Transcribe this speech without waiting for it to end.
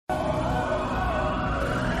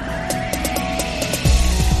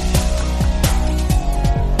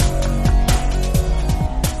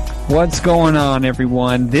What's going on,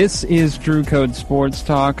 everyone? This is Drew Code Sports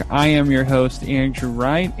Talk. I am your host, Andrew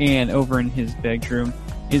Wright, and over in his bedroom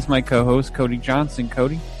is my co-host, Cody Johnson.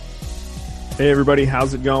 Cody? Hey, everybody.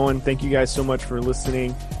 How's it going? Thank you guys so much for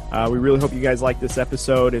listening. We really hope you guys like this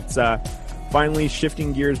episode. It's finally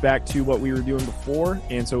shifting gears back to what we were doing before,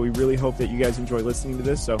 and so we really hope that you guys enjoy listening to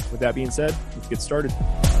this. So with that being said, let's get started.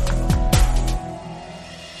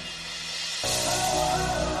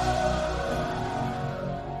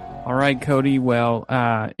 All right, Cody. Well,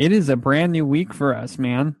 it is a brand new week for us,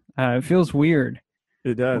 man. It feels weird.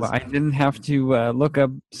 It does. Well, I didn't have to look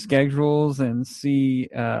up schedules and see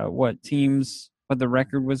what the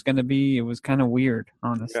record was going to be. It was kind of weird,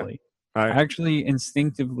 honestly. Yeah. I actually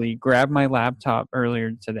instinctively grabbed my laptop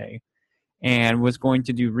earlier today and was going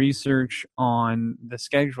to do research on the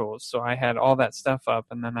schedules. So I had all that stuff up,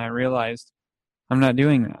 and then I realized I'm not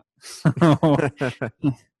doing that.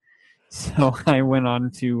 So I went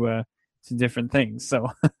on to different things.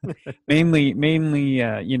 So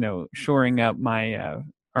mainly, shoring up my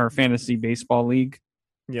our fantasy baseball league.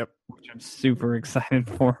 Yep. Which I'm super excited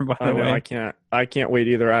for. By the way, I can't wait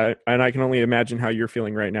either. I can only imagine how you're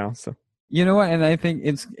feeling right now. So you know what, and I think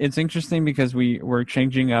it's interesting because we're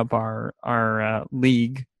changing up our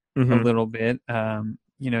league a little bit.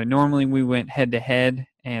 Normally we went head to head,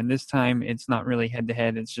 and this time it's not really head to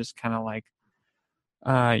head. It's just kind of like.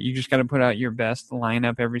 You just got to put out your best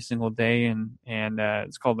lineup every single day, and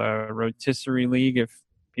it's called a rotisserie league. If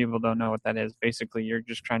people don't know what that is, basically you're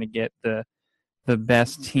just trying to get the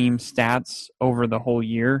best team stats over the whole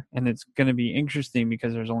year, and it's going to be interesting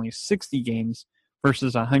because there's only 60 games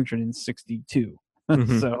versus 162.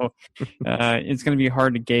 So it's going to be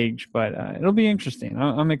hard to gauge, but it'll be interesting.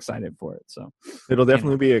 I'm excited for it. So it'll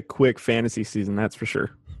definitely be a quick fantasy season, that's for sure.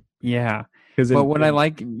 Yeah. But what I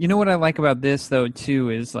like about this though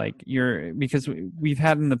too is like because we've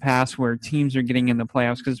had in the past where teams are getting in the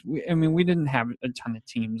playoffs because we didn't have a ton of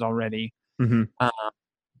teams already,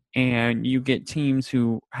 and you get teams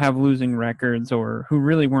who have losing records or who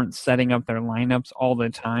really weren't setting up their lineups all the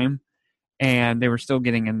time, and they were still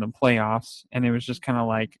getting in the playoffs, and it was just kind of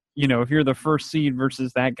like if you're the first seed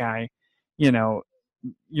versus that guy,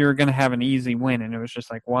 you're going to have an easy win, and it was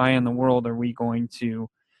just like why in the world are we going to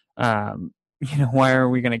why are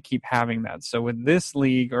we going to keep having that? So with this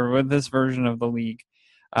league or with this version of the league,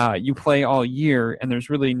 you play all year and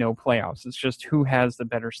there's really no playoffs. It's just who has the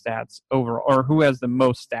better stats overall or who has the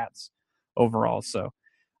most stats overall. So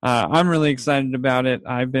I'm really excited about it.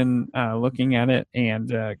 I've been looking at it,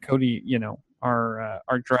 and Cody,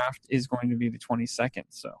 our draft is going to be the 22nd.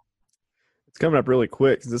 So it's coming up really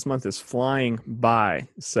quick because this month is flying by.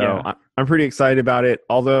 So yeah. I'm pretty excited about it.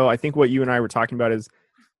 Although I think what you and I were talking about is,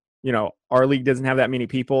 our league doesn't have that many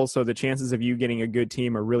people, so the chances of you getting a good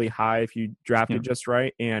team are really high if you draft it just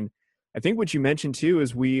right. And I think what you mentioned too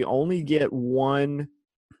is we only get one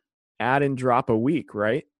add and drop a week,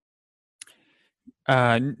 right?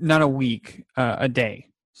 Not a week, a day.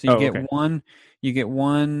 So you get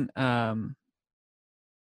one.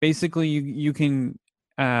 Basically, you can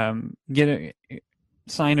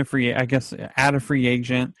sign a free, I guess, add a free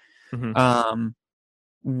agent.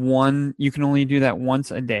 You can only do that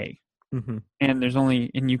once a day, and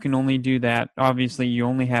you can only do that. Obviously, you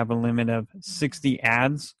only have a limit of 60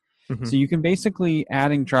 ads, so you can basically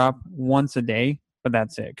add and drop once a day, but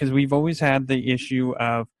that's it. Because we've always had the issue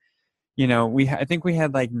of, I think we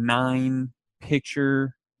had like 9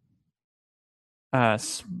 picture,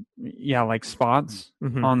 spots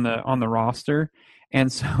on the roster,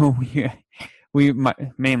 and so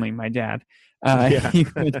mainly my dad. He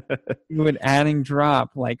would add and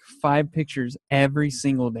drop like 5 pictures every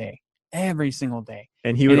single day, and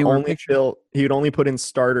he would only put in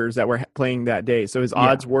starters that were playing that day. So his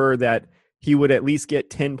odds were that he would at least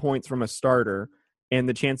get 10 points from a starter, and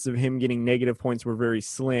the chances of him getting negative points were very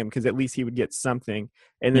slim because at least he would get something.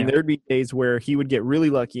 And then there'd be days where he would get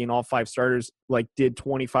really lucky and all 5 starters like did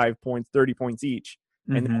 25 points, 30 points each,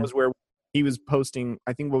 and that was where he was posting,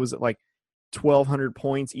 I think, what was it, like 1,200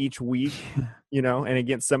 points each week, and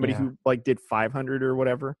against somebody who like did 500 or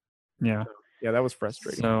whatever. Yeah. Yeah, that was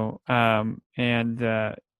frustrating. So, then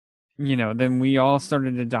we all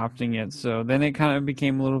started adopting it. So then it kind of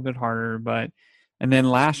became a little bit harder, and then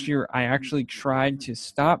last year I actually tried to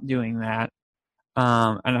stop doing that.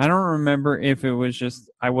 And I don't remember if it was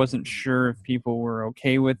just, I wasn't sure if people were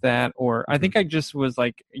okay with that, or I think I just was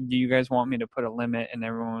like, do you guys want me to put a limit? And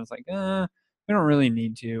everyone was like, we don't really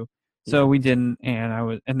need to. So we didn't,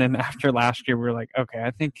 and then after last year, we were like, okay, I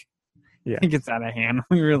think it's out of hand.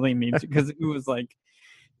 We really need to, because it was like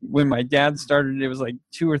when my dad started, it was like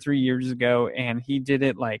 2 or 3 years ago, and he did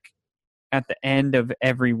it like at the end of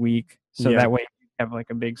every week, so that way you have like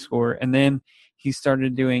a big score. And then he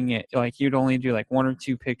started doing it like he would only do like 1 or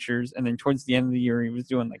 2 pictures, and then towards the end of the year he was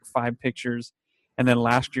doing like 5 pictures. And then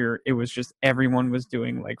last year it was just everyone was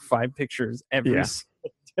doing like 5 pictures every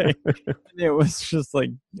single day. It was just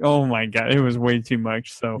like, oh my god, it was way too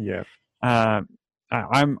much. So I'm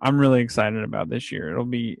really excited about this year.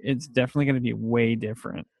 It's definitely going to be way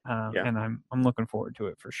different, and I'm looking forward to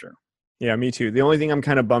it for sure. Yeah, me too. The only thing I'm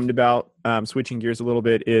kind of bummed about, switching gears a little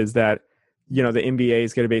bit, is that the NBA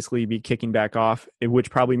is going to basically be kicking back off,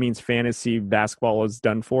 which probably means fantasy basketball is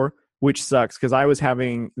done for, which sucks because I was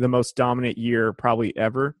having the most dominant year probably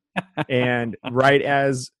ever, and right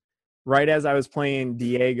as I was playing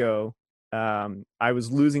Diego, I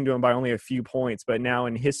was losing to him by only a few points, but now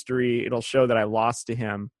in history, it'll show that I lost to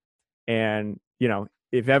him. And,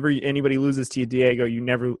 if ever anybody loses to Diego, you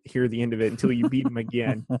never hear the end of it until you beat him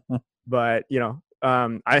again. But,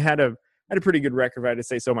 I had a pretty good record, if I had to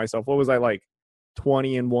say so myself. What was I, like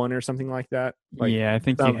 20-1 or something like that? I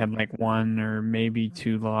think you had like 1 or maybe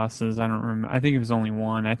 2 losses. I don't remember. I think it was only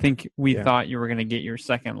 1. I think we thought you were going to get your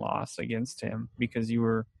second loss against him because you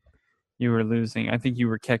were losing. I think you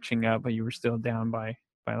were catching up, but you were still down by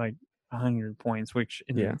like 100 points, which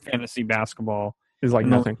in fantasy basketball is like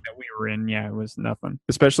nothing. That we were in, it was nothing.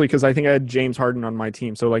 Especially because I think I had James Harden on my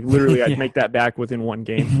team, so like literally I'd make that back within 1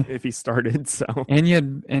 game if he started. So and you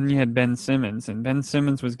had Ben Simmons, and Ben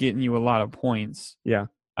Simmons was getting you a lot of points. Yeah,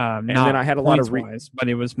 and then I had a lot of but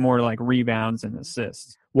it was more like rebounds and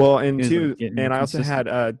assists. Well, and I also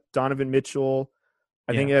had Donovan Mitchell.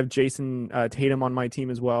 I think I have Jason Tatum on my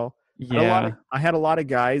team as well. Yeah, I had a lot of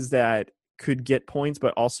guys that could get points,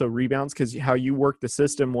 but also rebounds, because how you worked the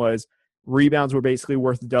system was rebounds were basically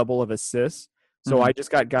worth double of assists. So I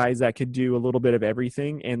just got guys that could do a little bit of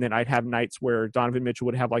everything, and then I'd have nights where Donovan Mitchell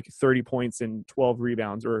would have like 30 points and 12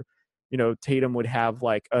 rebounds, or Tatum would have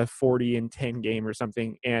like a 40 and 10 game or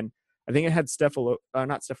something. And I think it had the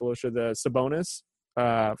Sabonis.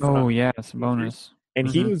 Sabonis. And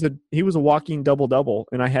he was a walking double-double,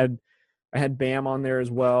 and I had Bam on there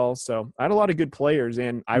as well. So I had a lot of good players,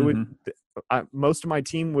 and most of my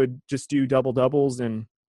team would just do double-doubles and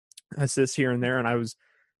assists here and there, and I was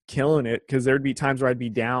killing it because there'd be times where I'd be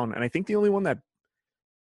down. And I think the only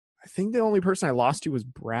person I lost to was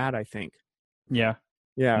Brad, I think. Yeah.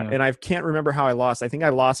 And I can't remember how I lost. I think I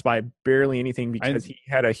lost by barely anything because he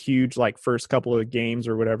had a huge like first couple of games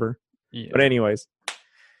or whatever. Yeah. But anyways,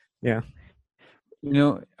 yeah.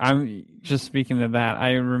 I'm just speaking of that.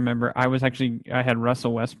 I remember I had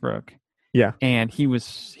Russell Westbrook. Yeah. And he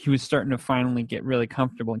was starting to finally get really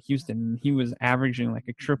comfortable in Houston. He was averaging like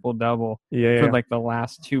a triple-double for like the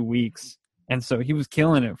last 2 weeks. And so he was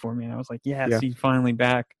killing it for me. And I was like, yes, he's finally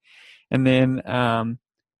back. And then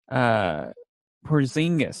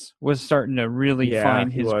Porzingis was starting to really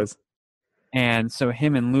find his. He was. And so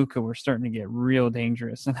him and Luka were starting to get real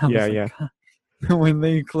dangerous. And I was like, when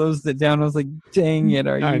they closed it down, I was like, dang it,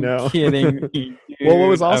 are you kidding me? Well, what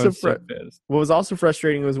was also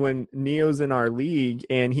frustrating was when Neo's in our league,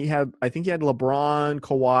 and I think he had LeBron,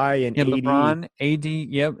 Kawhi, and AD. LeBron, AD,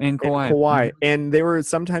 and Kawhi. And they were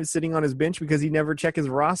sometimes sitting on his bench because he never checked his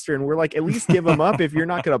roster, and we're like, at least give them up if you're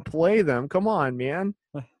not going to play them. Come on, man.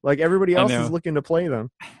 Like, everybody else is looking to play them.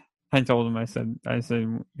 I told him, I said,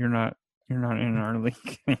 you're not in our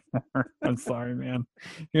league anymore. I'm sorry, man.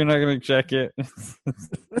 You're not going to check it.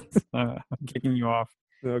 I'm kicking you off.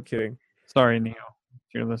 No kidding. Sorry, Neo,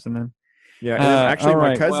 if you're listening. Yeah, and actually,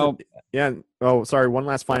 my cousin. One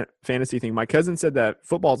last fantasy thing. My cousin said that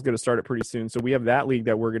football's going to start it pretty soon, so we have that league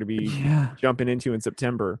that we're going to be jumping into in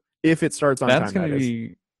September if it starts on time. That's going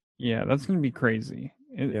to be crazy.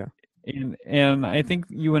 And I think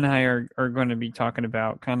you and I are going to be talking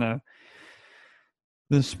about kind of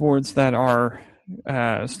the sports that are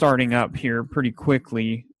starting up here pretty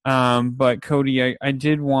quickly. But Cody, I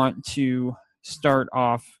did want to start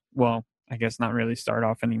off. Well, I guess not really start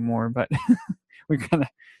off anymore, but we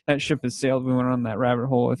that ship has sailed. We went on that rabbit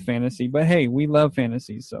hole with fantasy, but hey, we love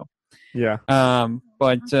fantasy. So yeah.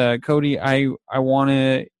 But Cody, I want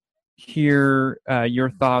to hear your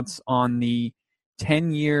thoughts on the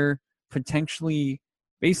 10-year, potentially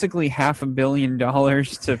basically $500 million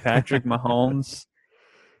to Patrick Mahomes.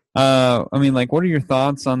 I mean, like, what are your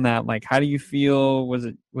thoughts on that? Like, how do you feel? Was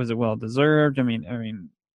it well deserved? I mean,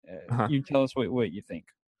 you tell us what you think.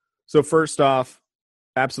 So first off,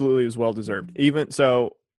 absolutely, it was well deserved. Even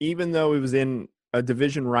though it was in a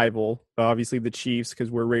division rival, obviously the Chiefs, because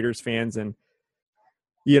we're Raiders fans, and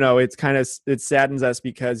it saddens us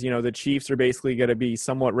because the Chiefs are basically going to be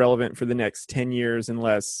somewhat relevant for the next 10 years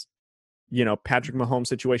unless Patrick Mahomes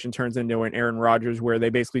situation turns into an Aaron Rodgers where they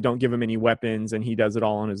basically don't give him any weapons and he does it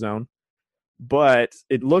all on his own. But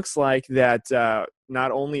it looks like that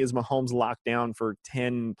not only is Mahomes locked down for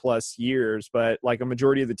 10 plus years, but like a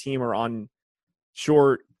majority of the team are on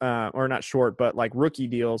short or not short, but like rookie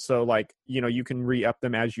deals. So like, you can re-up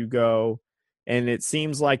them as you go. And it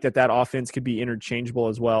seems like that offense could be interchangeable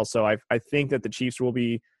as well. So I think that the Chiefs will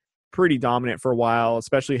be pretty dominant for a while,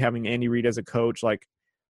 especially having Andy Reid as a coach. Like,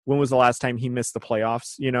 when was the last time he missed the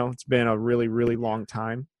playoffs? It's been a really, really long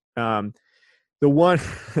time. The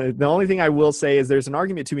only thing I will say is there's an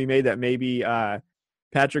argument to be made that maybe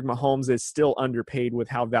Patrick Mahomes is still underpaid with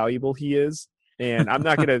how valuable he is. And I'm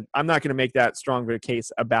not gonna make that strong of a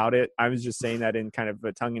case about it. I was just saying that in kind of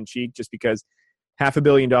a tongue in cheek, just because $500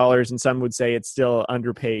 million, and some would say it's still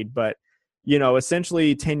underpaid. But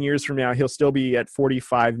essentially 10 years from now, he'll still be at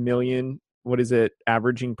 45 million. What is it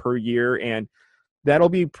averaging per year? And that'll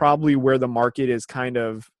be probably where the market is kind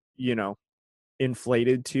of,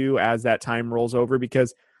 inflated to as that time rolls over,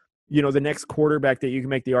 because, the next quarterback that you can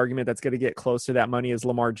make the argument that's going to get close to that money is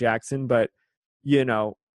Lamar Jackson. But,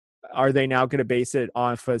 are they now going to base it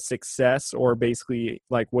off of success or basically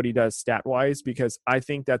like what he does stat wise? Because I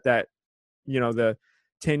think that, the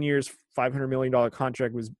 10 years, $500 million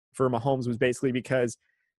contract was for Mahomes was basically because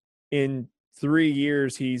in 3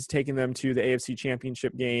 years, he's taken them to the AFC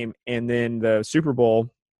Championship game and then the Super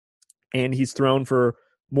Bowl, and he's thrown for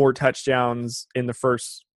more touchdowns in the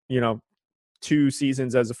first, 2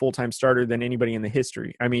 seasons as a full-time starter than anybody in the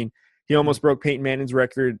history. I mean, he almost broke Peyton Manning's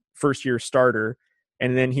record first-year starter,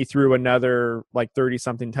 and then he threw another like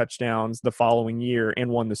 30-something touchdowns the following year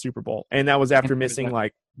and won the Super Bowl. And that was after missing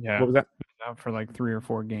what was that? Out for like 3 or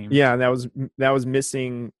 4 games. Yeah, that was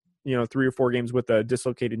missing 3 or 4 games with a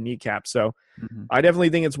dislocated kneecap. So I definitely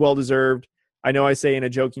think it's well-deserved. I know I say in a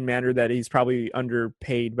joking manner that he's probably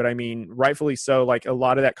underpaid, but I mean, rightfully so. Like, a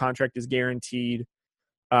lot of that contract is guaranteed.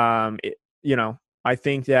 I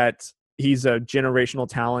think that he's a generational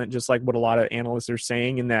talent, just like what a lot of analysts are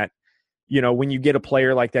saying, and that, when you get a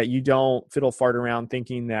player like that, you don't fiddle fart around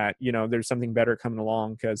thinking that, there's something better coming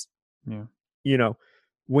along, because,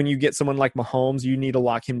 when you get someone like Mahomes, you need to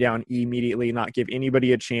lock him down immediately, not give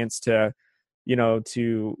anybody a chance to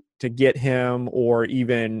get him or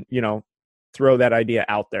even, throw that idea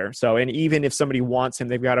out there. So, and even if somebody wants him,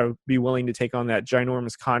 they've got to be willing to take on that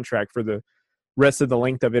ginormous contract for the rest of the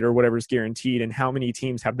length of it or whatever's guaranteed. And how many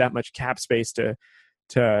teams have that much cap space to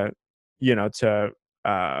take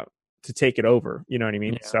it over? You know what I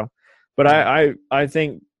mean? Yeah. So, but I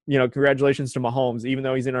think, congratulations to Mahomes, even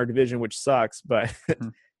though he's in our division, which sucks, but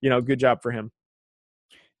good job for him.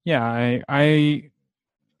 Yeah. I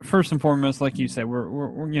first and foremost, like you said,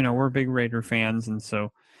 we're big Raider fans. And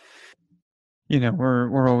so,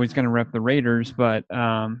 we're always going to rep the Raiders, but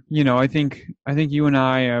I think you and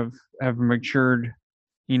I have matured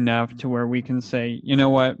enough to where we can say, you know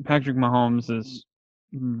what, Patrick Mahomes is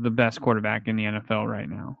the best quarterback in the NFL right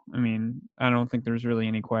now. I mean, I don't think there's really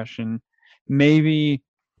any question. Maybe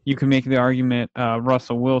you can make the argument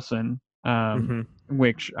Russell Wilson,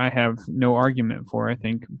 which I have no argument for. I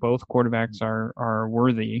think both quarterbacks are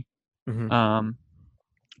worthy.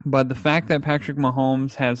 But the fact that Patrick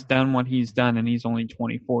Mahomes has done what he's done and he's only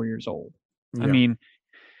 24 years old. Yeah. I mean,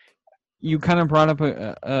 you kind of brought up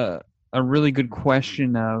a really good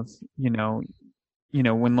question of,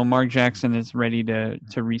 when Lamar Jackson is ready to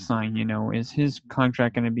re-sign, is his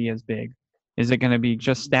contract going to be as big? Is it going to be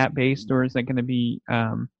just stat-based, or is it going to be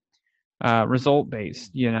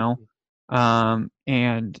result-based,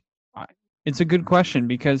 And it's a good question,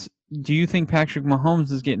 because do you think Patrick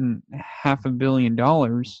Mahomes is getting $500 million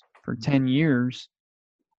for 10 years,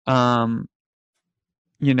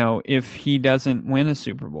 if he doesn't win a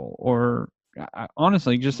Super Bowl? Or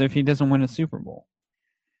honestly, just if he doesn't win a Super Bowl?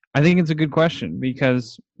 I think it's a good question,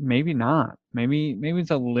 because maybe not. Maybe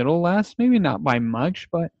it's a little less, maybe not by much,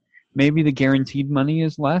 but maybe the guaranteed money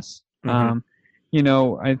is less. I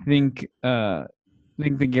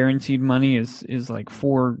think the guaranteed money is like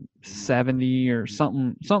 $470 or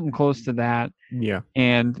something close to that. Yeah.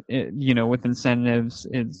 And with incentives,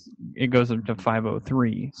 it goes up to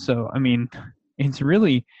 $503. So I mean, it's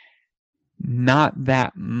really not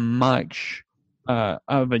that much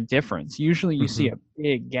of a difference. Usually you see a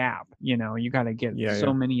big gap. You got to get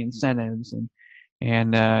many incentives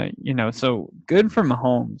and so good for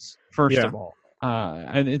Mahomes, first of all.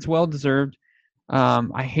 And it's well deserved.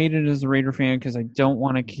 I hate it as a Raider fan because I don't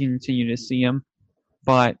want to continue to see him,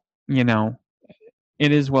 but it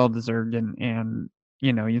is well deserved, and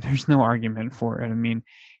there's no argument for it. I mean,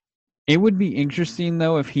 It would be interesting,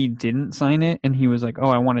 though, if he didn't sign it and he was like, oh,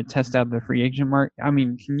 I want to test out the free agent market. I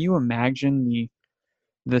mean, can you imagine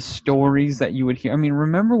the stories that you would hear? I mean,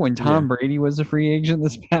 remember when Tom Brady was a free agent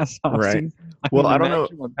this past offseason? Well, I don't know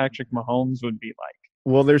what Patrick Mahomes would be like.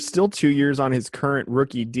 Well, there's still 2 years on his current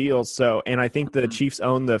rookie deal, and I think the Chiefs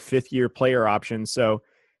own the 5th-year player option. So,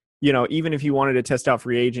 even if he wanted to test out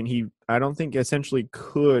free agent, I don't think essentially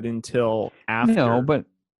could until after. No, but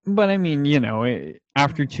I mean,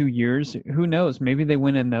 after 2 years, who knows? Maybe they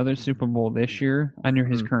win another Super Bowl this year under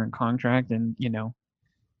his current contract, and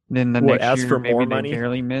then the next year maybe they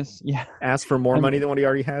barely miss. Yeah, ask for more money than what he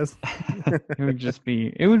already has.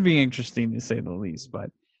 It would be interesting to say the least. But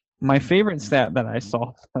my favorite stat that I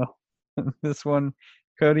saw, this one,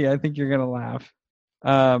 Cody, I think you're gonna laugh.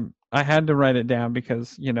 I had to write it down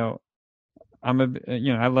because I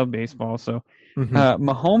love baseball, so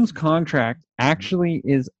Mahomes' contract actually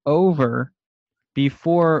is over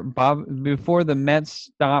before the Mets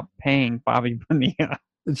stop paying Bobby Bonilla.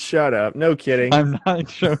 Shut up! No kidding. I'm not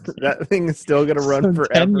joking. That thing is still gonna run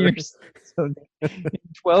forever. 10 years,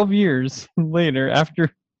 12 years later,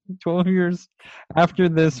 after 12 years after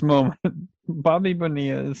this moment, Bobby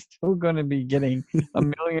Bonilla is still going to be getting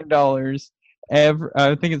 $1 million.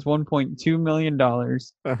 I think it's $1.2 million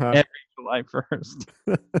every July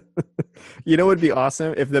 1st. It would be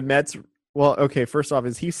awesome if the Mets. Well, okay. First off,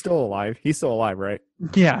 is he still alive? He's still alive, right?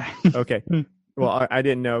 Yeah. Okay. Well, I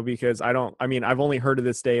didn't know because I've only heard of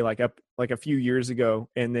this day like a few years ago,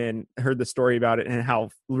 and then heard the story about it and how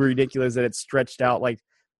ridiculous that it's stretched out like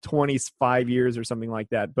 25 years or something like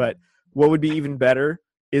that. But what would be even better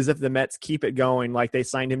is if the Mets keep it going, like they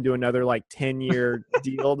signed him to another like 10-year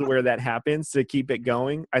deal to where that happens to keep it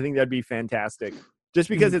going. I think that'd be fantastic. Just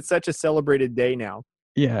because it's such a celebrated day now.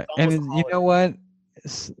 Yeah, and you know what?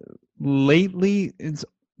 Lately, it's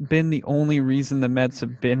been the only reason the Mets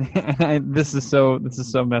have been. This is so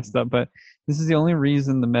messed up, but this is the only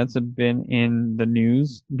reason the Mets have been in the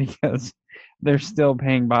news because they're still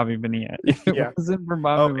paying Bobby Bonilla. If it wasn't for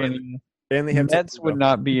Bobby Bonilla, the Mets would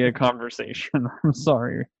not be a conversation. I'm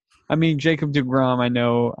sorry. I mean, Jacob deGrom, I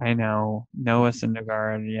know. Noah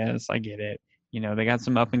Syndergaard, yes, I get it. They got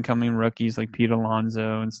some up and coming rookies like Pete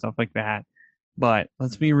Alonso and stuff like that. But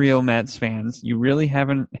let's be real, Mets fans. You really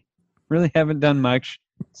haven't done much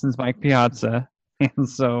since Mike Piazza, and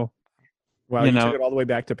so. Wow, you took it all the way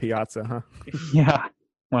back to Piazza, huh? Yeah.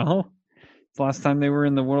 Well, it's the last time they were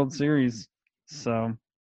in the World Series. So,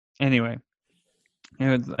 anyway,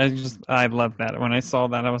 I love that. When I saw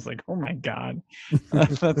that, I was like, "Oh my god,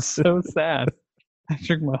 that's so sad."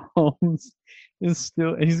 Patrick Mahomes he's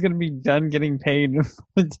going to be done getting paid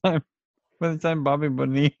by the time Bobby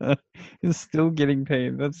Bonilla is still getting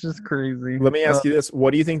paid. That's just crazy. Let me ask you this: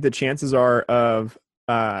 what do you think the chances are of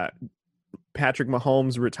Patrick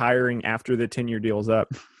Mahomes retiring after the 10-year deal is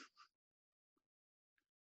up?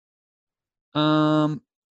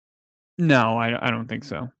 No, I don't think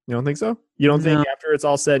so. You don't think so? You don't think after it's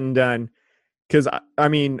all said and done? Because, I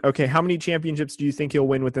mean, okay, how many championships do you think he'll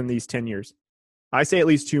win within these 10 years? I say at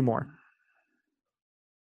least 2 more.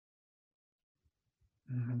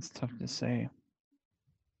 It's tough to say.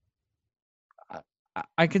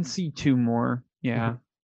 I can see 2 more. Yeah,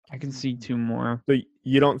 I can see 2 more. So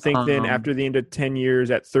you don't think then after the end of 10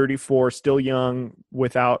 years at 34, still young,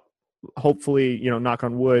 without, hopefully, knock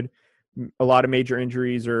on wood, a lot of major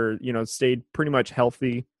injuries or, stayed pretty much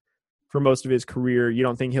healthy for most of his career, you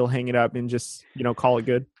don't think he'll hang it up and just, call it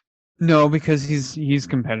good? No, because he's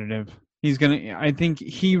competitive. I think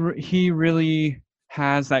he really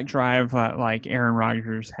has that drive that like Aaron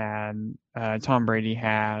Rodgers had, Tom Brady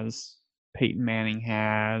has, Peyton Manning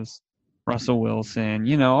has, Russell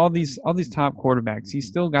Wilson, all these top quarterbacks. He's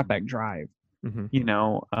still got that drive.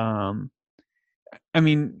 I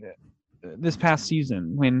mean, this past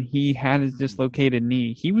season when he had his dislocated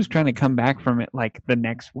knee, he was trying to come back from it like the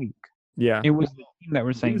next week. Yeah. It was the team that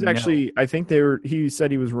were saying he was actually I think he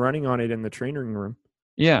said he was running on it in the training room.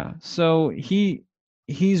 Yeah. So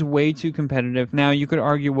he's way too competitive. Now you could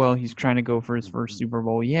argue, well, he's trying to go for his first Super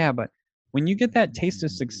Bowl. Yeah, but when you get that taste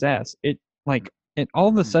of success, it all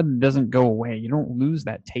of a sudden doesn't go away. You don't lose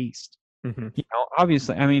that taste. Mm-hmm.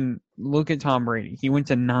 Obviously, I mean, look at Tom Brady. He went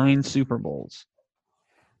to 9 Super Bowls.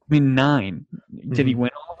 I mean, 9. Did he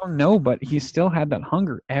win all of them? No, but he still had that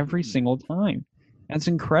hunger every single time. That's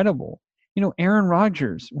incredible. Aaron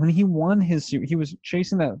Rodgers, when he won he was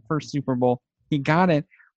chasing that first Super Bowl. He got it.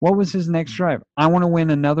 What was his next drive? I want to win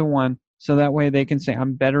another one so that way they can say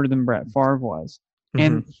I'm better than Brett Favre was.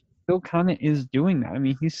 And he still kind of is doing that. I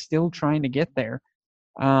mean, he's still trying to get there.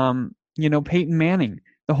 Peyton Manning,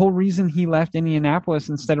 the whole reason he left Indianapolis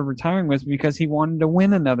instead of retiring was because he wanted to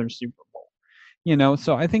win another Super Bowl.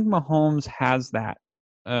 So I think Mahomes has that,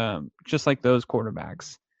 just like those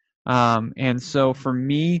quarterbacks. And so for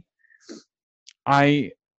me,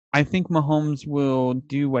 I think Mahomes will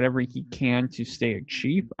do whatever he can to stay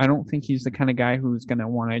cheap. I don't think he's the kind of guy who's going to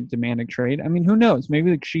want to demand a trade. I mean, who knows?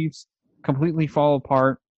 Maybe the Chiefs completely fall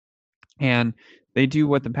apart and they do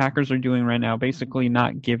what the Packers are doing right now, basically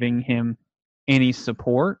not giving him any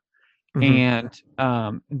support. Mm-hmm.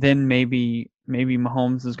 And then maybe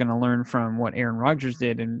Mahomes is going to learn from what Aaron Rodgers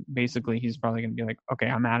did, and basically he's probably going to be like, okay,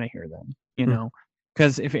 I'm out of here then,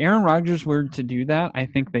 because if Aaron Rodgers were to do that, I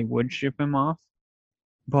think they would ship him off.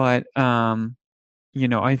 But I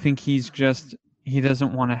think he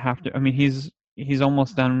doesn't want to have to. I mean, he's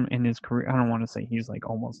almost done in his career. I don't want to say he's like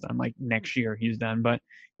almost done, like next year he's done, but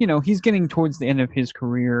he's getting towards the end of his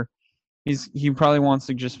career. He probably wants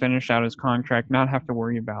to just finish out his contract, not have to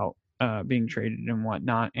worry about being traded and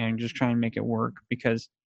whatnot, and just try and make it work, because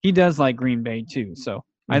he does like Green Bay too. So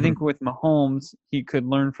mm-hmm. I think with Mahomes, he could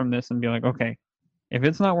learn from this and be like, okay, if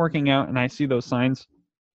it's not working out and I see those signs,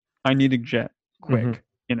 I need to jet quick,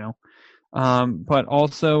 mm-hmm. But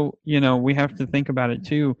also, we have to think about it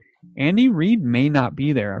too. Andy Reid may not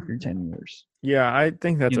be there after 10 years. Yeah, I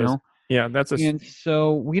think that's and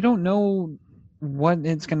so we don't know what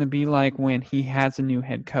it's going to be like when he has a new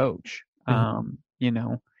head coach.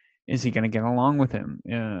 Mm-hmm. Is he going to get along with him?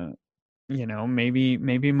 Maybe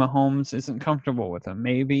Mahomes isn't comfortable with him.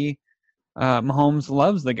 Maybe Mahomes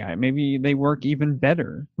loves the guy. Maybe they work even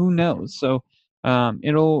better. Who knows? So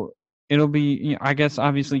it'll be, I guess,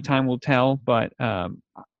 obviously time will tell, but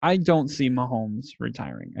I don't see Mahomes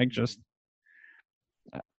retiring.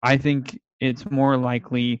 I think it's more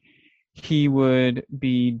likely he would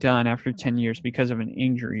be done after 10 years because of an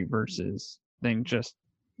injury versus than just,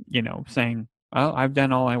 saying, well, I've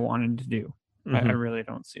done all I wanted to do. Mm-hmm. I really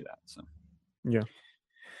don't see that. So, yeah.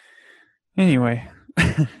 Anyway,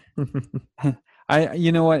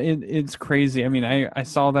 you know what? It's crazy. I mean, I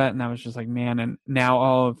saw that and I was just like, man, and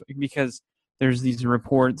now because there's these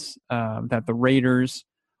reports that the Raiders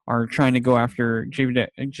are trying to go after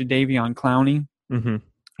Jadeveon Clowney. Mm-hmm.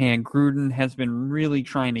 And Gruden has been really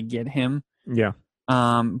trying to get him. Yeah.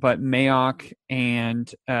 But Mayock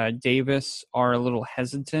and Davis are a little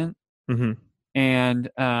hesitant. Mm-hmm. And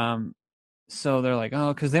so they're like,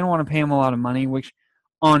 oh, because they don't want to pay him a lot of money, which,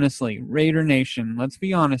 honestly, Raider Nation, let's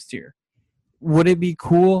be honest here. Would it be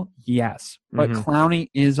cool? Yes. But mm-hmm. Clowney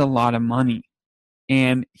is a lot of money.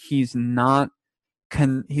 And he's not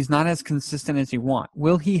as consistent as you want.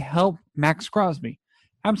 Will he help Max Crosby?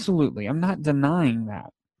 Absolutely. I'm not denying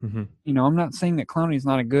that. Mm-hmm. I'm not saying that Clowney's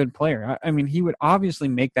not a good player. I mean, he would obviously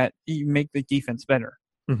make the defense better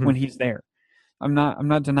mm-hmm. when he's there. I'm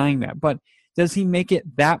not denying that. But does he make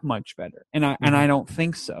it that much better? And I don't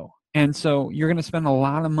think so. And so you're going to spend a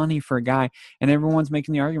lot of money for a guy, and everyone's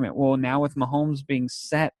making the argument, well, now with Mahomes being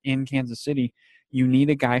set in Kansas City, you need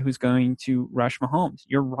a guy who's going to rush Mahomes.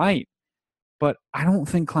 You're right. But I don't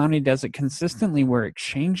think Clowney does it consistently where it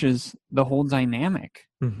changes the whole dynamic.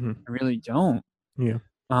 Mm-hmm. I really don't. Yeah.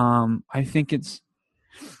 I think it's,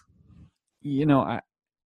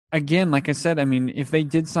 again, like I said, I mean, if they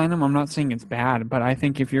did sign him, I'm not saying it's bad, but I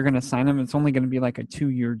think if you're going to sign him, it's only going to be like a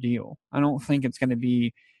 2-year deal. I don't think it's going to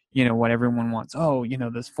be, what everyone wants. Oh,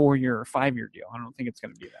 this 4-year or 5-year deal. I don't think it's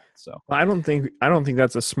going to be that. So I don't think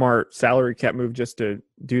that's a smart salary cap move just to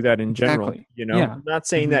do that in general. Exactly. Yeah. I'm not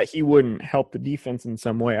saying mm-hmm. that he wouldn't help the defense in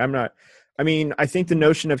some way. I think the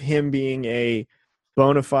notion of him being a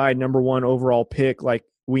bona fide number 1 overall pick, like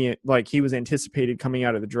he was anticipated coming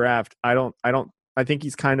out of the draft. I think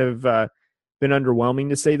he's kind of been underwhelming,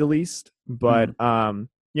 to say the least, but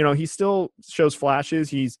mm-hmm. He still shows flashes.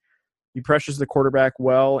 He pressures the quarterback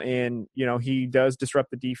well, and he does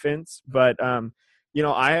disrupt the defense, but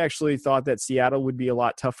I actually thought that Seattle would be a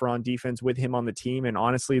lot tougher on defense with him on the team, and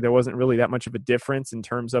honestly there wasn't really that much of a difference in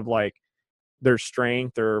terms of like their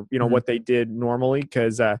strength or mm-hmm. what they did normally,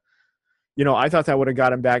 because I thought that would have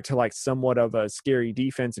got him back to like somewhat of a scary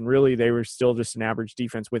defense, and really they were still just an average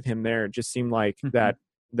defense with him there. It just seemed like mm-hmm.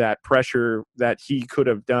 that pressure that he could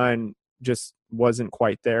have done just wasn't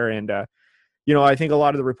quite there. And I think a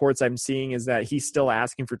lot of the reports I'm seeing is that he's still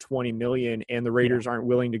asking for $20 million, and the Raiders aren't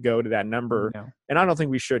willing to go to that number. No. And I don't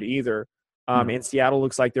think we should either. And Seattle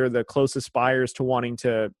looks like they're the closest buyers to wanting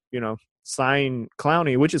to, sign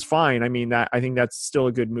Clowney, which is fine. I mean, I think that's still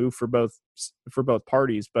a good move for both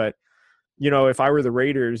parties. But if I were the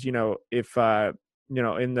Raiders, if in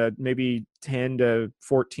the maybe 10 to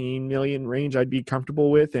 14 million range, I'd be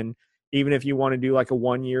comfortable with. And even if you want to do like a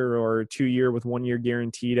 1 year or 2 year with 1 year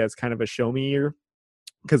guaranteed as kind of a show me year,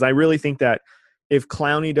 because I really think that if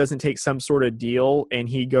Clowney doesn't take some sort of deal and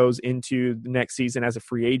he goes into the next season as a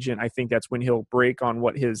free agent, I think that's when he'll break on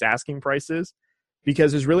what his asking price is,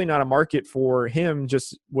 because there's really not a market for him.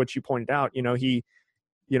 Just what you pointed out,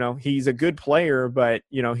 he's a good player, but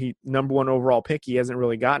he number one overall pick, he hasn't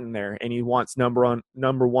really gotten there, and he wants number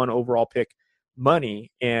one overall pick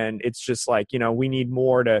money, and it's just like we need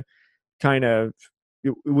more to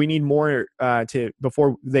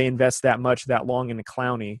before they invest that much that long into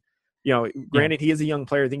Clowney. Granted, he is a young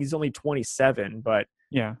player. I think he's only 27, but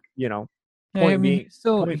yeah, he's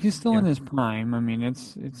still in his prime. I mean,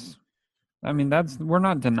 we're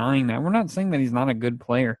not denying that. We're not saying that he's not a good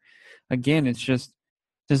player. Again, it's just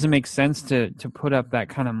doesn't make sense to put up that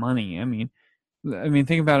kind of money. I mean,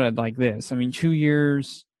 think about it like this. 2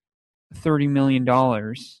 years, $30 million.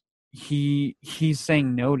 He's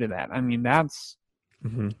saying no to that.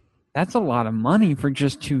 That's a lot of money for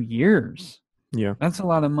just 2 years. Yeah. That's a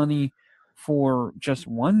lot of money for just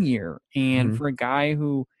 1 year. And for a guy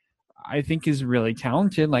who I think is really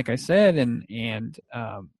talented, like I said, and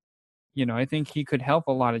I think he could help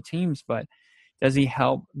a lot of teams, but does he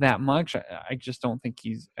help that much? I just don't think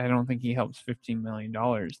I don't think he helps $15 million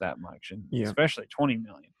that much, and especially $20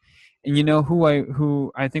 million. And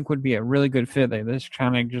who I think would be a really good fit, this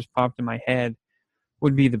kind of just popped in my head,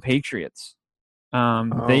 would be the Patriots.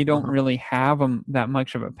 They don't really have that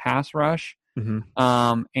much of a pass rush.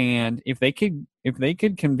 And if they could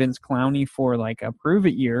convince Clowney for like a prove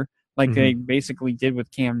it year, like they basically did with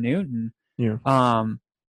Cam Newton, that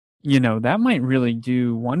might really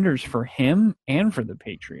do wonders for him and for the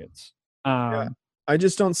Patriots. I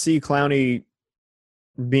just don't see Clowney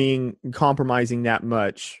being compromising that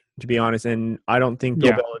much, to be honest. And I don't think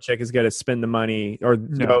Bill Belichick is going to spend the money or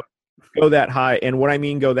go that high. And what I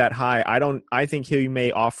mean go that high, I think he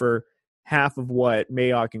may offer half of what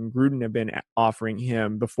Mayock and Gruden have been offering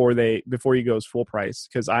him before he goes full price.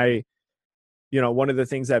 Because one of the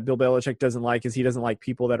things that Bill Belichick doesn't like is he doesn't like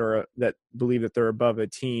people that believe that they're above a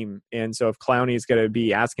team. And so if Clowney is going to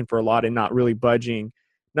be asking for a lot and not really budging,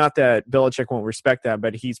 not that Belichick won't respect that,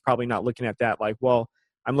 but he's probably not looking at that like, well,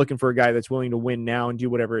 I'm looking for a guy that's willing to win now and do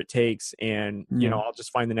whatever it takes. And, I'll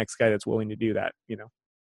just find the next guy that's willing to do that,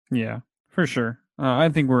 Yeah, for sure. I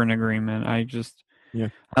think we're in agreement. I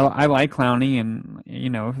like Clowney, and,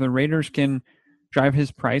 if the Raiders can drive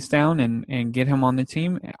his price down and get him on the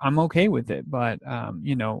team, I'm okay with it. But,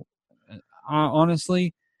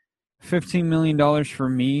 honestly, $15 million for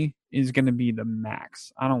me is going to be the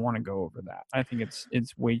max. I don't want to go over that. I think it's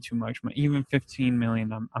way too much. Even $15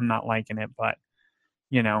 million, I'm not liking it. But,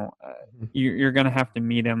 you're going to have to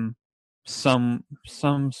meet him some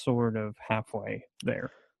sort of halfway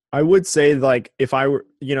there. I would say, like, if I were,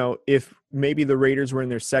 if maybe the Raiders were in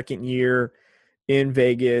their second year in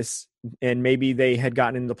Vegas and maybe they had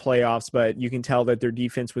gotten into the playoffs, but you can tell that their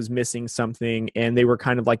defense was missing something and they were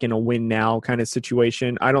kind of like in a win now kind of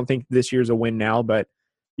situation. I don't think this year's a win now, but,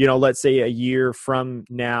 let's say a year from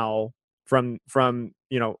now, from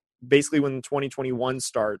basically when 2021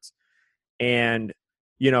 starts, and,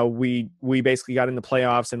 we basically got in the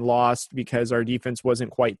playoffs and lost because our defense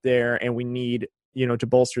wasn't quite there and we need, to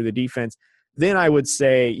bolster the defense, then I would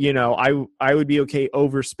say, I would be okay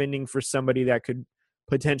overspending for somebody that could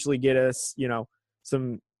potentially get us,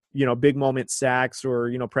 some, big moment sacks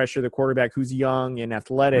or, pressure the quarterback who's young and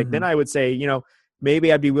athletic. Then I would say,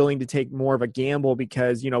 maybe I'd be willing to take more of a gamble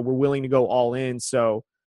because, we're willing to go all in. So,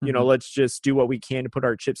 let's just do what we can to put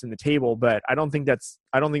our chips in the table. But I don't think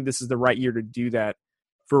this is the right year to do that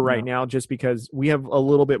for right now, just because we have a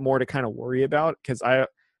little bit more to kind of worry about, because I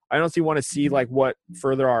honestly want to see like what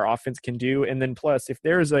further our offense can do. And then plus if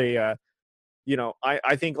there's I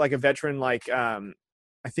think like a veteran, like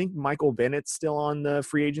I think Michael Bennett's still on the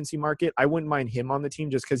free agency market. I wouldn't mind him on the team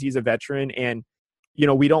just because he's a veteran, and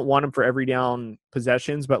we don't want him for every down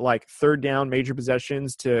possessions, but like third down major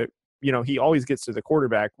possessions to, he always gets to the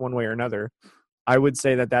quarterback one way or another. I would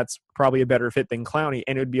say that that's probably a better fit than Clowney,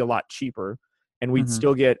 and it would be a lot cheaper, and we'd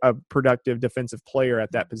still get a productive defensive player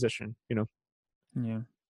at that position, Yeah.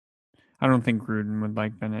 I don't think Gruden would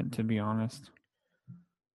like Bennett, to be honest.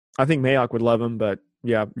 I think Mayock would love him, but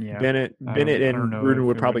Bennett and Gruden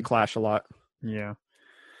would probably clash a lot. Yeah.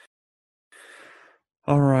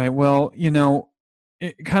 All right. Well,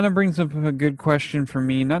 it kind of brings up a good question for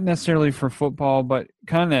me, not necessarily for football, but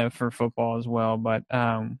kind of for football as well. But,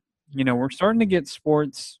 we're starting to get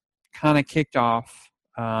sports kind of kicked off.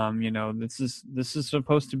 This is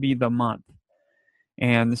supposed to be the month.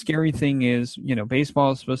 And the scary thing is,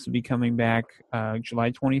 baseball is supposed to be coming back July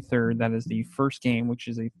 23rd. That is the first game, which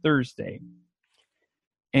is a Thursday.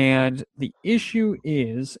 And the issue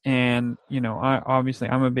is, and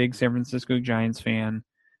I'm a big San Francisco Giants fan.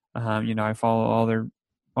 I follow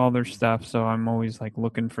all their stuff, so I'm always like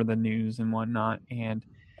looking for the news and whatnot. And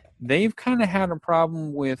they've kind of had a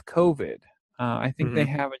problem with COVID. I think they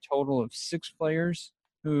have a total of 6 players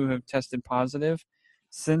who have tested positive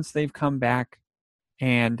since they've come back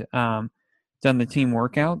and done the team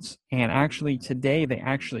workouts. And actually today they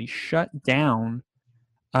actually shut down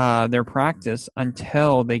their practice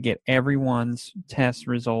until they get everyone's test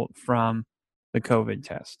result from the COVID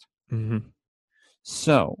test.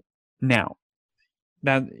 So now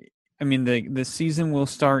the season will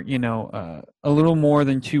start, a little more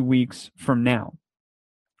than 2 weeks from now.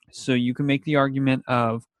 So you can make the argument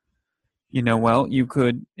of, you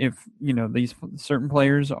could, if, these certain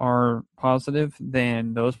players are positive,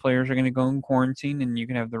 then those players are going to go in quarantine and you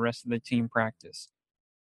can have the rest of the team practice.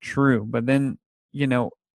 True. But then,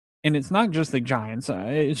 and it's not just the Giants.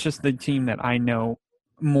 It's just the team that I know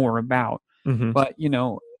more about. But,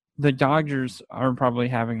 the Dodgers are probably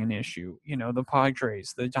having an issue. The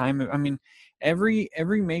Padres, the Diamond. Every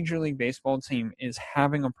Major League Baseball team is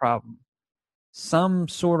having a problem some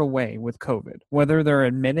sort of way with COVID. Whether they're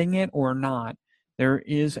admitting it or not, there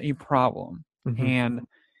is a problem. And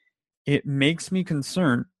it makes me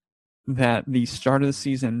concerned that the start of the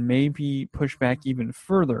season may be pushed back even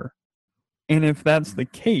further. And if that's the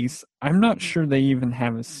case, I'm not sure they even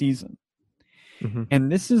have a season. And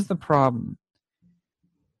this is the problem.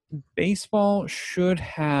 Baseball should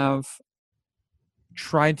have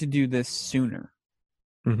tried to do this sooner.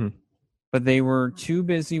 But they were too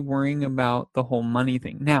busy worrying about the whole money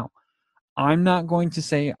thing. Now, I'm not going to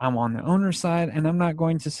say I'm on the owner's side, and I'm not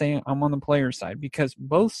going to say I'm on the player's side, because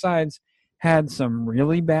both sides had some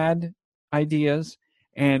really bad ideas,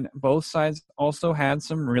 and both sides also had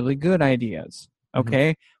some really good ideas,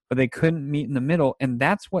 okay? But they couldn't meet in the middle, and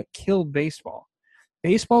that's what killed baseball.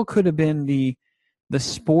 Baseball could have been the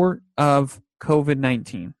sport of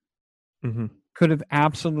COVID-19. Could have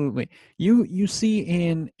absolutely. You see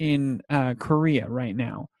in Korea right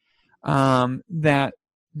now that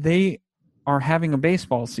they are having a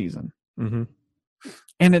baseball season. And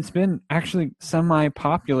it's been actually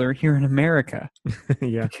semi-popular here in America.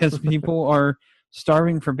 Because people are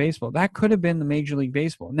starving for baseball. That could have been the Major League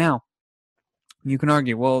Baseball. Now, you can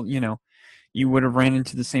argue, well, you would have ran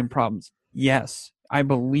into the same problems. Yes, I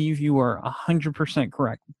believe you are 100%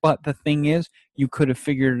 correct. But the thing is, you could have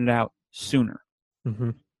figured it out sooner.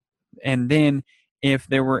 And then if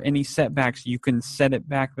there were any setbacks, you can set it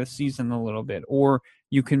back the season a little bit, or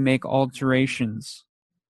you can make alterations,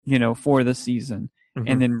 for the season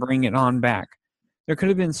and then bring it on back. There could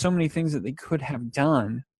have been so many things that they could have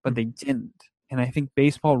done, but they didn't. And I think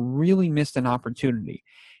baseball really missed an opportunity.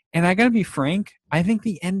 And I got to be frank, I think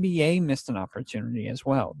the NBA missed an opportunity as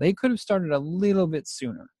well. They could have started a little bit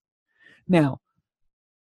sooner. Now,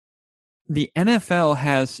 the NFL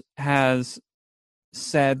has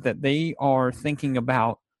said that they are thinking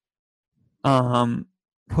about they're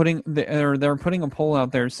putting a poll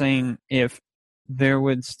out there saying if there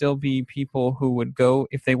would still be people who would go,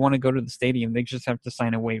 if they want to go to the stadium, they just have to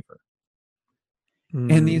sign a waiver.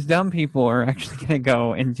 And these dumb people are actually going to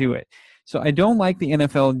go and do it. So I don't like the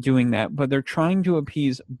NFL doing that, but they're trying to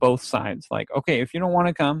appease both sides. Like, okay, if you don't want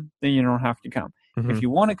to come, then you don't have to come. If you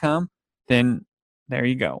want to come, then there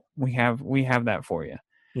you go. We have that for you.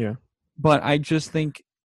 Yeah. But I just think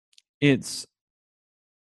it's,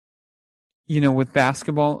 with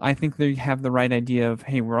basketball, I think they have the right idea of,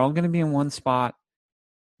 hey, we're all going to be in one spot.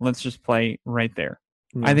 Let's just play right there.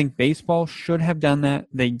 Yeah. I think baseball should have done that.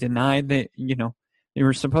 They denied that, they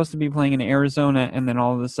were supposed to be playing in Arizona, and then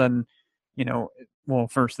all of a sudden,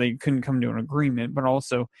 first they couldn't come to an agreement, but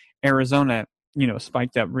also Arizona,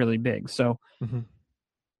 spiked up really big. So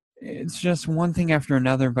it's just one thing after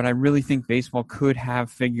another, but I really think baseball could have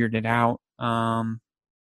figured it out.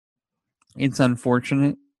 It's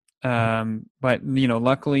unfortunate. But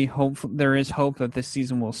luckily there is hope that this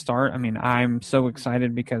season will start. I'm so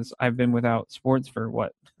excited because I've been without sports for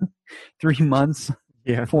 3 months,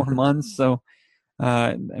 4 months. So,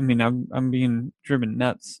 I'm being driven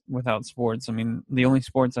nuts without sports. The only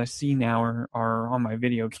sports I see now are on my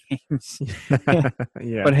video games.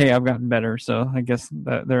 Yeah. But hey, I've gotten better. So I guess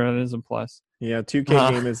that there is a plus. Yeah.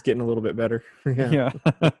 2K game is getting a little bit better. Yeah.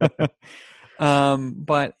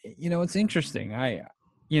 But it's interesting.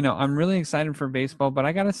 I'm really excited for baseball, but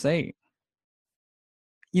I gotta say,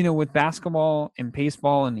 with basketball and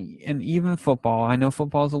baseball and even football, I know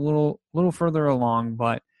football is a little further along,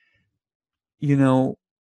 but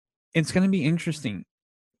it's going to be interesting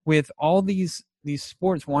with all these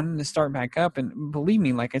sports wanting to start back up. And believe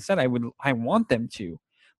me, like I said, I want them to,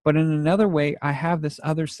 But in another way, I have this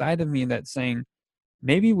other side of me that's saying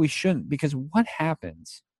maybe we shouldn't, because what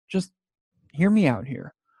happens? Just hear me out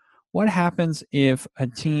here. What happens if a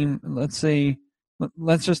team,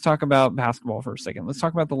 let's just talk about basketball for a second. Let's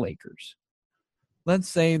talk about the Lakers. Let's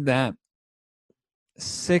say that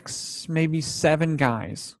 6, maybe 7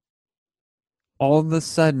 guys all of a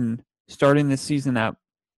sudden, starting the season out,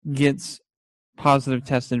 gets positive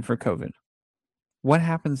tested for COVID. What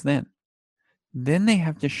happens then? Then they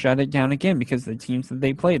have to shut it down again because the teams that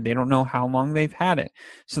they played, they don't know how long they've had it.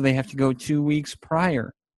 So they have to go 2 weeks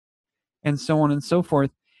prior and so on and so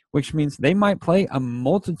forth, which means they might play a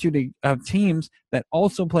multitude of teams that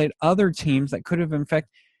also played other teams that could have infected.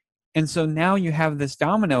 And so now you have this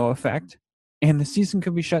domino effect, and the season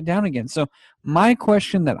could be shut down again. So my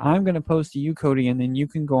question that I'm going to pose to you, Cody, and then you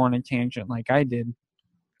can go on a tangent like I did,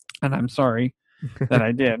 and I'm sorry that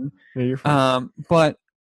I did. Yeah, you're fine. But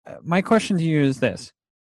my question to you is this.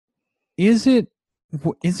 Is it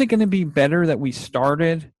going to be better that we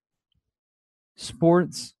started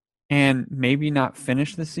sports and maybe not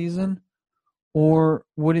finish the season? Or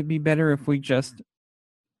would it be better if we just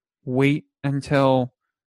wait until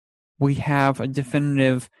we have a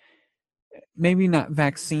definitive, maybe not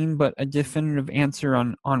vaccine, but a definitive answer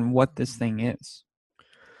on what this thing is?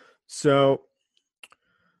 So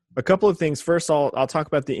a couple of things. First, I'll talk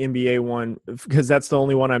about the NBA one because that's the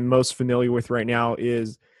only one I'm most familiar with right now.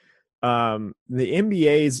 Is the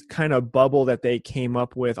NBA's kind of bubble that they came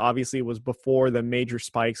up with obviously was before the major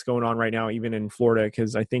spikes going on right now, even in Florida,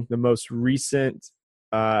 because I think the most recent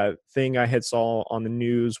thing I had saw on the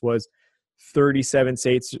news was 37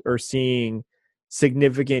 states are seeing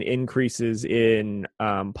significant increases in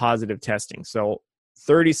positive testing. So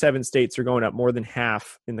 37 states are going up, more than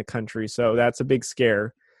half in the country. So that's a big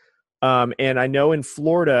scare. And I know in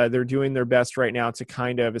Florida, they're doing their best right now to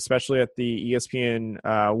kind of, especially at the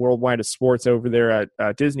ESPN Worldwide of Sports over there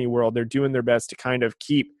at Disney World, they're doing their best to kind of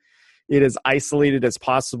keep it as isolated as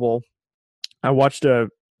possible. I watched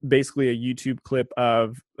basically a YouTube clip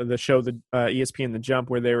of the show, the ESPN The Jump,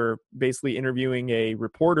 where they were basically interviewing a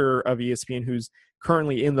reporter of ESPN who's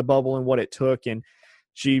currently in the bubble and what it took. And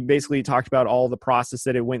she basically talked about all the process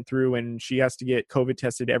that it went through, and she has to get COVID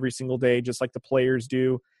tested every single day, just like the players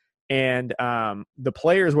do. And the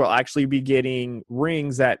players will actually be getting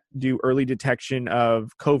rings that do early detection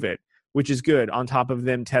of COVID, which is good, on top of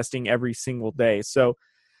them testing every single day. So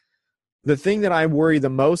the thing that I worry the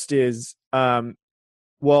most is,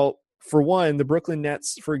 well, for one, the Brooklyn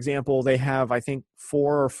Nets, for example, they have, I think,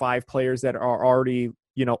 4 or 5 players that are already,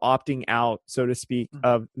 opting out, so to speak,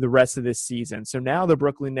 of the rest of this season. So now the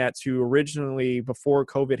Brooklyn Nets, who originally, before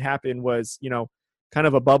COVID happened, was, kind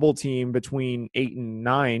of a bubble team between 8 and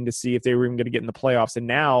 9 to see if they were even going to get in the playoffs. And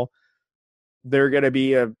now they're going to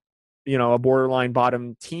be a borderline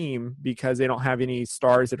bottom team because they don't have any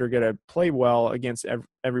stars that are going to play well against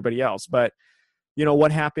everybody else. But,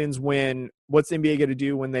 what happens what's the NBA going to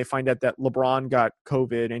do when they find out that LeBron got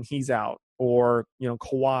COVID and he's out, or,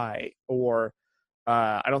 Kawhi, or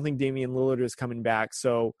I don't think Damian Lillard is coming back.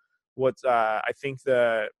 So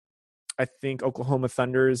I think Oklahoma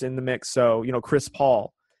Thunder is in the mix. So, Chris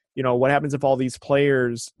Paul, what happens if all these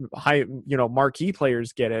players, marquee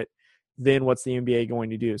players get it? Then what's the NBA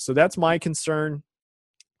going to do? So that's my concern.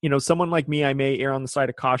 Someone like me, I may err on the side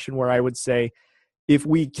of caution where I would say, if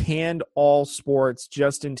we canned all sports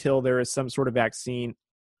just until there is some sort of vaccine,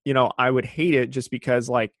 I would hate it, just because,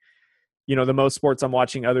 like, the most sports I'm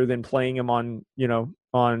watching other than playing them on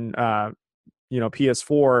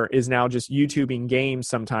PS4 is now just YouTubing games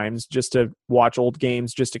sometimes just to watch old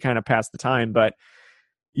games just to kind of pass the time. But,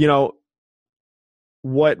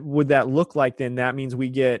 what would that look like then? That means we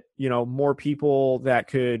get, more people that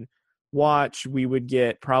could watch. We would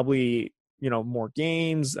get probably, more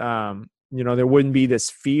games. There wouldn't be this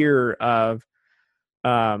fear of,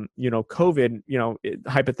 COVID,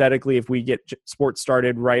 hypothetically, if we get sports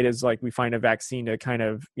started right as like we find a vaccine to kind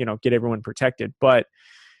of, get everyone protected. But,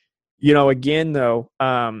 again, though,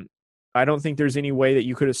 I don't think there's any way that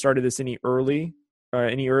you could have started this any earlier,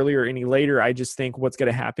 any later. I just think what's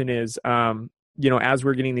going to happen is, as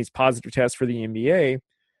we're getting these positive tests for the NBA,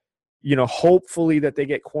 hopefully that they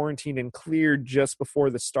get quarantined and cleared just before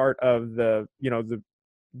the start of the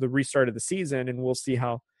restart of the season, and we'll see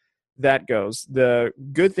how that goes. The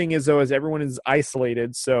good thing is, though, is everyone is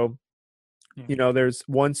isolated. So, there's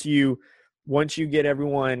once you get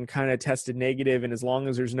everyone kind of tested negative, and as long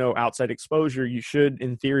as there's no outside exposure, you should,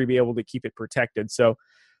 in theory, be able to keep it protected. So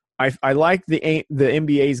I like the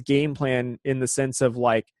NBA's game plan in the sense of,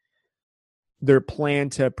 like, their plan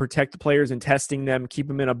to protect the players and testing them, keep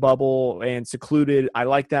them in a bubble and secluded. I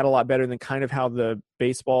like that a lot better than kind of how the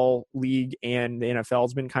baseball league and the NFL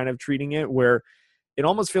has been kind of treating it, where it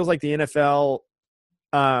almost feels like the NFL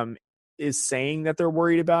is saying that they're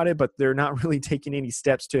worried about it, but they're not really taking any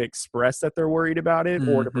steps to express that they're worried about it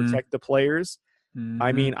or to protect the players.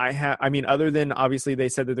 I mean, other than obviously they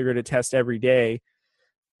said that they're going to test every day,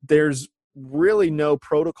 there's really no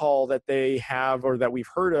protocol that they have or that we've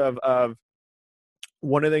heard of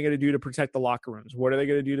what are they going to do to protect the locker rooms? What are they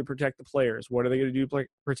going to do to protect the players? What are they going to do to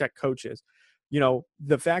protect coaches? You know,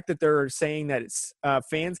 the fact that they're saying that it's,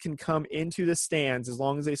 fans can come into the stands as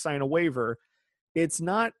long as they sign a waiver, it's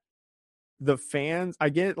not the fans. I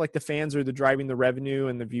get it, like the fans are the driving the revenue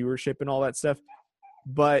and the viewership and all that stuff,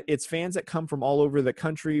 but it's fans that come from all over the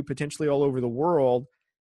country, potentially all over the world,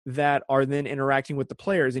 that are then interacting with the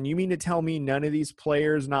players. And you mean to tell me none of these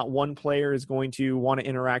players, not one player, is going to want to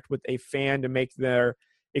interact with a fan to make their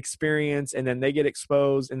experience, and then they get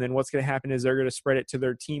exposed, and then what's going to happen is they're going to spread it to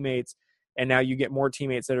their teammates, and now you get more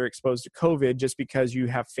teammates that are exposed to COVID just because you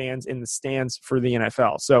have fans in the stands for the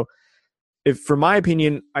NFL. So for my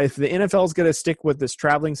opinion, if the NFL is going to stick with this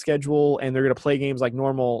traveling schedule and they're going to play games like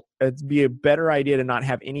normal, it'd be a better idea to not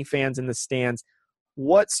have any fans in the stands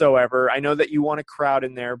whatsoever. I know that you want a crowd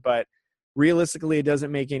in there, but realistically, it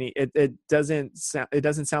doesn't make any. It doesn't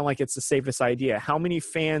sound like it's the safest idea. How many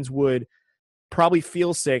fans would probably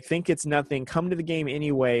feel sick, think it's nothing, come to the game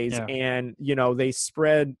anyways, and they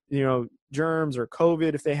spread germs or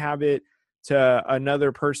COVID if they have it to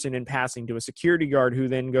another person in passing, to a security guard who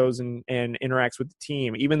then goes and interacts with the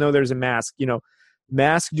team, even though there's a mask.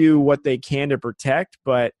 Masks do what they can to protect,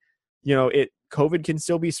 but COVID can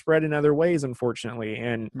still be spread in other ways, unfortunately.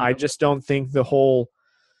 And I just don't think the whole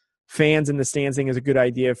fans in the stands thing is a good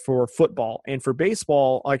idea for football. And for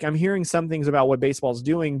baseball, like, I'm hearing some things about what baseball's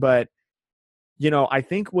doing, but I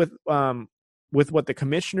think with what the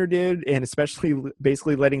commissioner did, and especially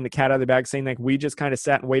basically letting the cat out of the bag, saying like, we just kind of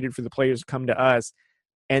sat and waited for the players to come to us.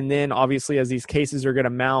 And then obviously as these cases are going to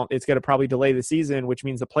mount, it's going to probably delay the season, which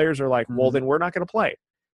means the players are like, well, then we're not going to play.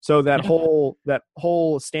 So that whole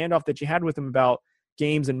standoff that you had with them about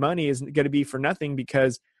games and money is going to be for nothing,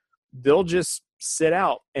 because they'll just sit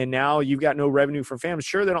out. And now you've got no revenue from fans.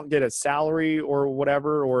 Sure, they don't get a salary or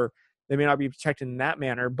whatever, or they may not be protected in that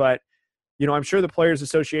manner. But, I'm sure the Players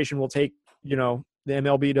Association will take, the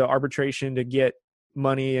MLB to arbitration to get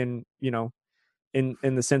money and, in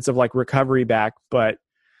the sense of like recovery back. But,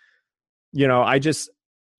 the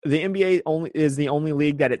NBA is the only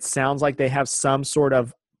league that it sounds like they have some sort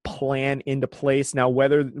of plan into place. Now,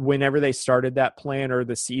 whenever they started that plan or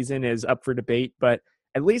the season is up for debate, but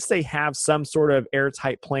at least they have some sort of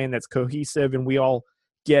airtight plan that's cohesive and we all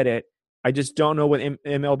get it. I just don't know what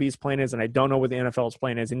MLB's plan is, and I don't know what the NFL's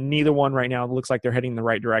plan is, and neither one right now looks like they're heading in the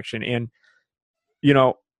right direction. And,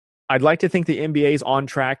 I'd like to think the NBA is on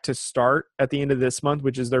track to start at the end of this month,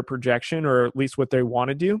 which is their projection, or at least what they want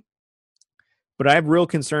to do. But I have real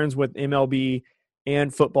concerns with MLB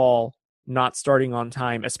and football not starting on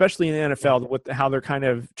time, especially in the NFL, with how they're kind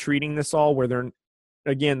of treating this all, where they're,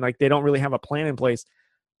 again, like they don't really have a plan in place.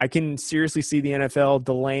 I can seriously see the NFL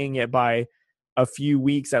delaying it by a few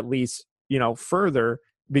weeks at least, further,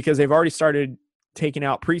 because they've already started taking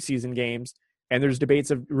out preseason games, and there's debates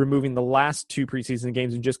of removing the last two preseason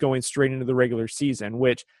games and just going straight into the regular season,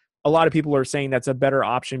 which a lot of people are saying that's a better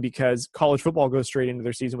option because college football goes straight into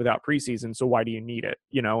their season without preseason. So why do you need it?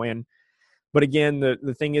 But again,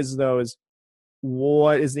 the thing is, though, is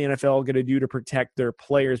what is the NFL going to do to protect their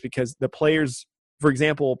players? Because the players, for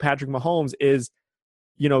example, Patrick Mahomes is,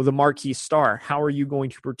 the marquee star. How are you going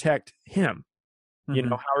to protect him?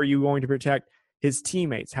 How are you going to protect his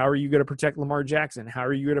teammates? How are you going to protect Lamar Jackson? How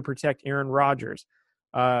are you going to protect Aaron Rodgers?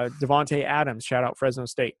 Devontae Adams, shout out Fresno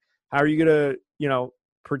State. How are you going to,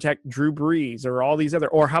 protect Drew Brees or all these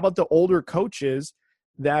or how about the older coaches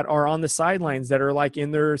that are on the sidelines that are like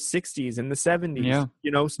in their 60s and the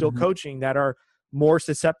 70s, still coaching, that are more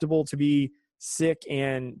susceptible to be sick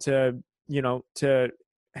and to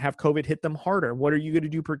have COVID hit them harder? What are you going to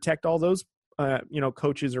do to protect all those,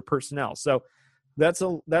 coaches or personnel? So that's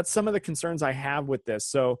some of the concerns I have with this.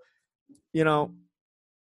 So,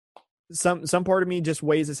 some part of me just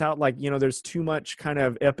weighs this out. Like, there's too much kind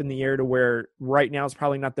of up in the air to where right now is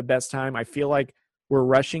probably not the best time. I feel like we're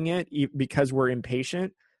rushing it because we're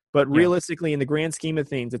impatient, but realistically in the grand scheme of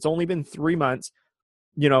things, it's only been 3 months.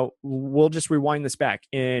 We'll just rewind this back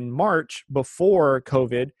in March before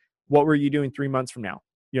COVID. What were you doing 3 months from now?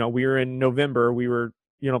 We were in November, we were,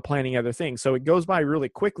 planning other things. So it goes by really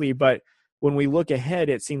quickly, but when we look ahead,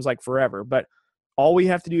 it seems like forever. But all we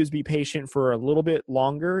have to do is be patient for a little bit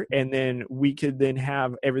longer, and then we could then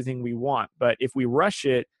have everything we want. But if we rush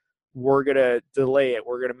it, we're going to delay it.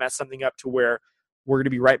 We're going to mess something up to where we're going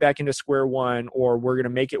to be right back into square one, or we're going to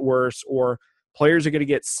make it worse, or players are going to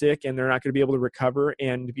get sick and they're not going to be able to recover.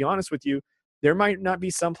 And to be honest with you, there might not be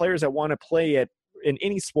some players that want to play in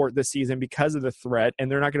any sport this season because of the threat,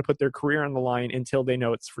 and they're not going to put their career on the line until they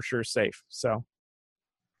know it's for sure safe. So,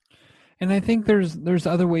 and I think there's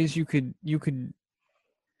other ways you could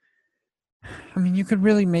I mean, you could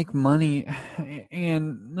really make money,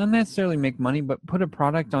 and not necessarily make money, but put a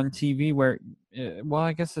product on TV where, well,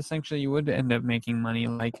 I guess essentially you would end up making money,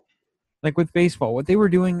 like with baseball. What they were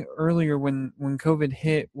doing earlier when COVID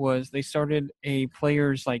hit was they started a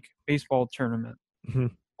players like baseball tournament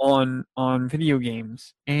on video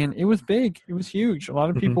games, and it was big. It was huge. A lot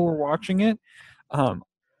of people were watching it.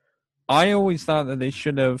 I always thought that they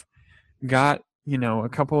should have got, a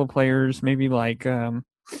couple of players, maybe like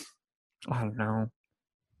I don't know,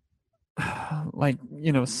 like,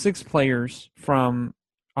 6 players from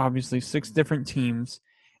obviously 6 different teams,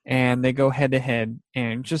 and they go head to head,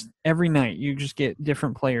 and just every night you just get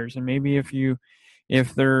different players. And maybe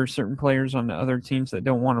if there are certain players on the other teams that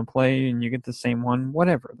don't want to play and you get the same one,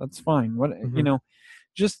 whatever, that's fine.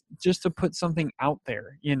 Just to put something out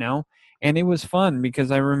there, and it was fun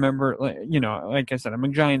because I remember, like I said, I'm a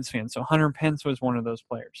Giants fan. So Hunter Pence was one of those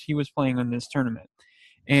players. He was playing in this tournament.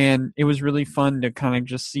 And it was really fun to kind of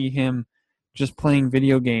just see him just playing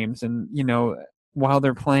video games. And, while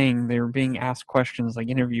they're playing, they were being asked questions, like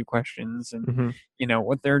interview questions, and,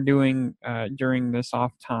 what they're doing during this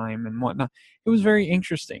off time and whatnot. It was very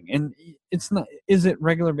interesting. And is it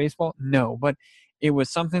regular baseball? No, but it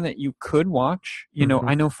was something that you could watch.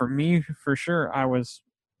 I know for me, for sure, I was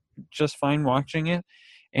just fine watching it.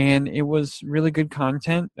 And it was really good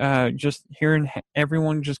content, just hearing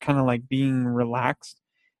everyone just kind of like being relaxed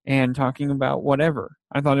and talking about whatever.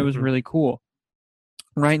 I thought it was really cool.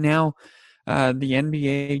 Right now, the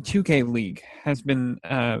NBA 2K League has been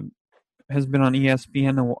on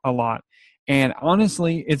ESPN a lot. And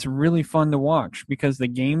honestly, it's really fun to watch because the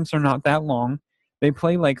games are not that long. They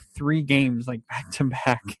play like 3 games like back to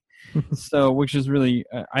back. So, which is really,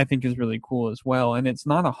 I think is really cool as well. And it's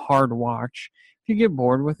not a hard watch. If you get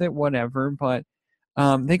bored with it, whatever, but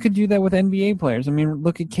they could do that with NBA players. I mean,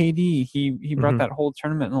 look at KD. He brought that whole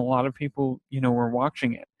tournament, and a lot of people, were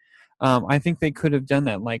watching it. I think they could have done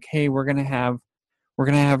that. Like, hey, we're gonna have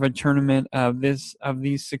a tournament of these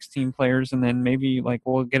 16 players, and then maybe like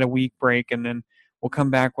we'll get a week break, and then we'll come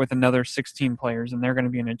back with another 16 players, and they're going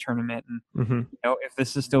to be in a tournament. And if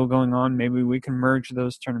this is still going on, maybe we can merge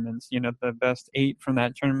those tournaments. The best 8 from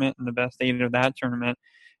that tournament and the best 8 of that tournament.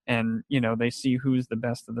 And, they see who's the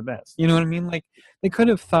best of the best. You know what I mean? Like, they could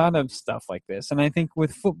have thought of stuff like this. And I think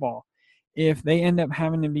with football, if they end up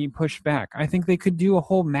having to be pushed back, I think they could do a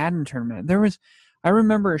whole Madden tournament. I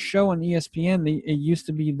remember a show on ESPN. It used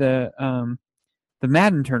to be the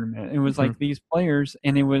Madden tournament. It was like these players,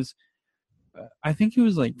 and it was, I think it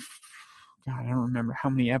was like, God, I don't remember how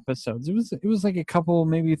many episodes. It was like a couple,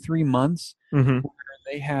 maybe 3 months, where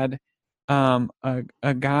they had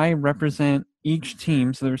a guy represent each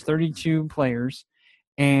team. So there's 32 players,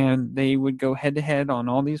 and they would go head to head on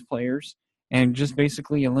all these players and just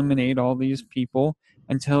basically eliminate all these people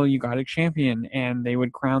until you got a champion, and they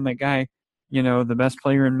would crown that guy, the best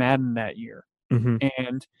player in Madden that year.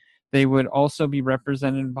 And they would also be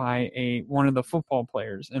represented by one of the football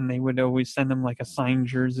players, and they would always send them like a signed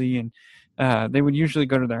jersey, and they would usually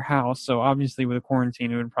go to their house. So obviously with a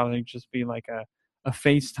quarantine, it would probably just be like a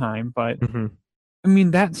FaceTime, but I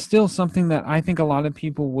mean, that's still something that I think a lot of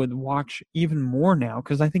people would watch even more now,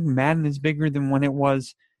 because I think Madden is bigger than when it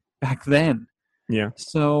was back then. Yeah.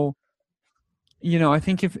 So, I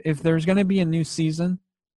think if there's going to be a new season,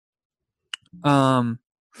 and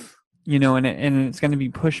it's going to be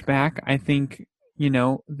pushed back, I think,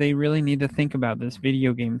 they really need to think about this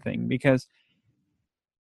video game thing, because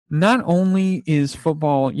not only is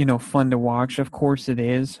football, fun to watch, of course it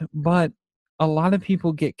is, but a lot of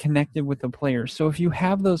people get connected with the players. So if you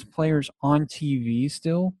have those players on TV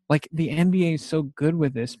still, like the NBA is so good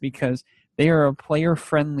with this because they are a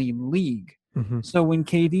player-friendly league. So when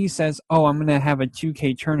KD says, "Oh, I'm going to have a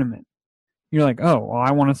 2K tournament," you're like, "Oh, well,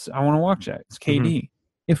 I want to watch that. It's KD."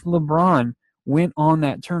 If LeBron went on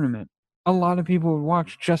that tournament, a lot of people would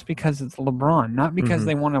watch just because it's LeBron, not because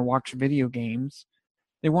they want to watch video games.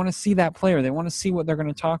 They want to see that player. They want to see what they're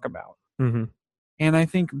going to talk about. And I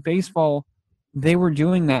think baseball, they were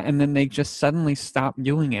doing that, and then they just suddenly stopped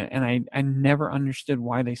doing it. And I never understood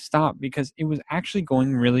why they stopped, because it was actually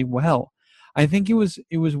going really well. I think it was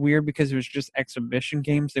weird because it was just exhibition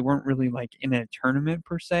games. They weren't really like in a tournament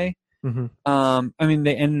per se. Mm-hmm. I mean,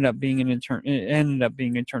 they ended up being it ended up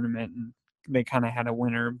being a tournament, and they kind of had a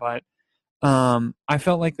winner. But I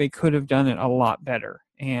felt like they could have done it a lot better,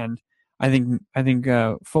 and I think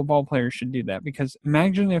football players should do that, because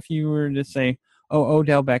imagine if you were to say, "Oh,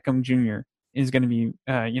 Odell Beckham Jr. is going to be,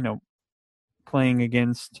 playing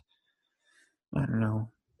against, I don't know,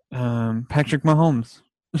 Patrick Mahomes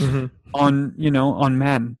mm-hmm. on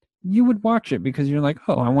Madden." You would watch it because you're like,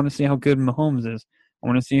 "Oh, I want to see how good Mahomes is. I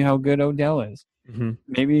want to see how good Odell is." Mm-hmm.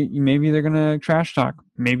 Maybe they're gonna trash talk.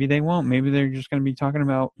 Maybe they won't. Maybe they're just gonna be talking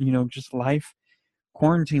about just life,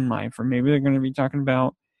 quarantine life, or maybe they're gonna be talking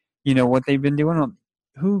about what they've been doing.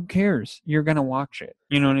 Who cares? You're gonna watch it.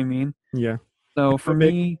 You know what I mean? Yeah. So for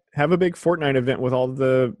me, have a big Fortnite event with all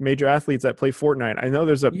the major athletes that play Fortnite. I know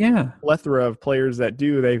there's a plethora of players that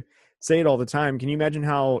do. They say it all the time. Can you imagine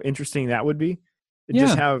how interesting that would be?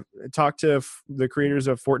 Just talk to the creators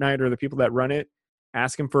of Fortnite or the people that run it.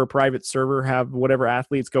 Ask them for a private server. Have whatever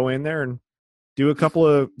athletes go in there and do a couple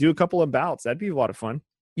of bouts. That'd be a lot of fun.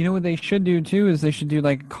 You know what they should do too is they should do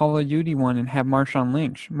like a Call of Duty one and have Marshawn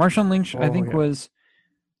Lynch. Marshawn Lynch, I think was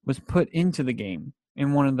put into the game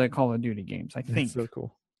in one of the Call of Duty games. I think. That's so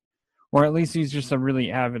cool. Or at least he's just a really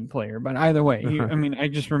avid player. But either way, I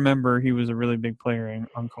just remember he was a really big player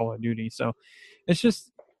on Call of Duty. So it's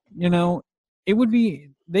just, it would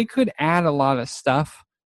be, they could add a lot of stuff,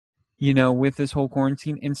 with this whole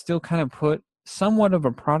quarantine and still kind of put somewhat of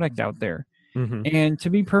a product out there. Mm-hmm. And to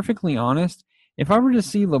be perfectly honest, if I were to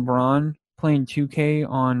see LeBron playing 2K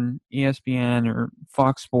on ESPN or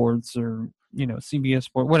Fox Sports or, CBS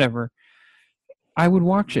Sport, whatever, I would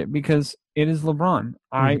watch it because it is LeBron.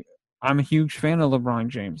 Mm-hmm. I'm a huge fan of LeBron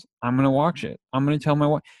James. I'm going to watch it. I'm going to tell my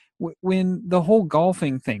wife. When the whole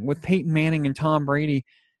golfing thing with Peyton Manning and Tom Brady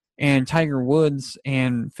and Tiger Woods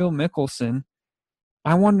and Phil Mickelson,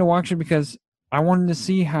 I wanted to watch it because I wanted to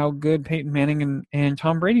see how good Peyton Manning and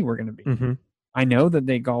Tom Brady were going to be. Mm-hmm. I know that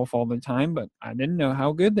they golf all the time, but I didn't know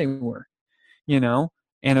how good they were,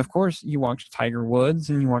 And, of course, you watch Tiger Woods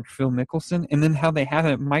and you watch Phil Mickelson, and then how they have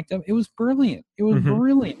it mic'd up. It was brilliant. It was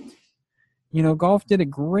brilliant. Golf did a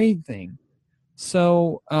great thing.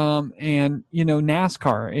 So, and,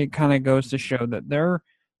 NASCAR, it kind of goes to show that their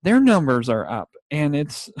numbers are up, and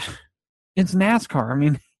it's NASCAR. I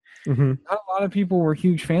mean, not a lot of people were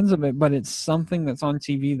huge fans of it, but it's something that's on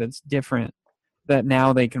TV that's different that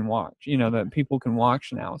now they can watch, that people can watch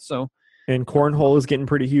now. So, and cornhole is getting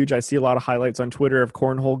pretty huge. I see a lot of highlights on Twitter of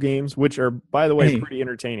cornhole games, which are, by the way, pretty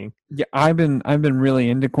entertaining. Yeah, I've been really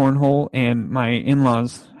into cornhole, and my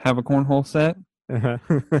in-laws have a cornhole set. Just got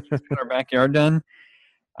our backyard done.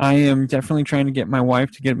 I am definitely trying to get my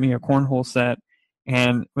wife to get me a cornhole set.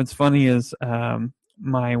 And what's funny is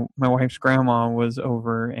my wife's grandma was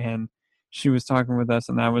over, and she was talking with us,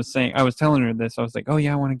 and I was telling her this. I was like, "Oh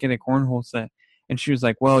yeah, I want to get a cornhole set," and she was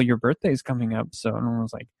like, "Well, your birthday's coming up," and I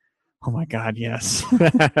was like, "Oh my God, yes."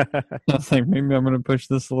 I was like, maybe I'm going to push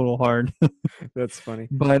this a little hard. That's funny.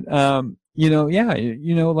 But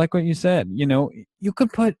like what you said, you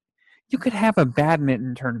could have a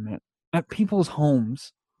badminton tournament at people's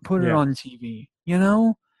homes, put it on TV,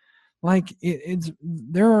 like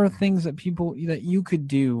there are things that you could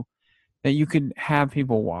do, that you could have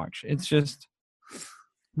people watch. It's just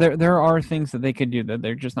there are things that they could do that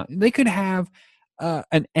they're just not. They could have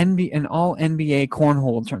an all NBA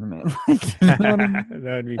cornhole tournament.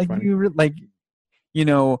 That would be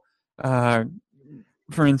fun.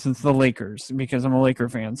 For instance, the Lakers, because I'm a Laker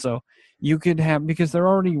fan. So you could have, because they're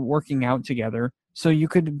already working out together. So you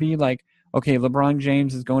could be like, okay, LeBron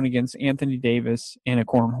James is going against Anthony Davis in a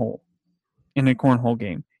cornhole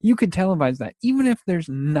game. You could televise that. Even if there's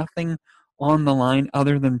nothing on the line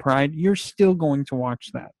other than pride, you're still going to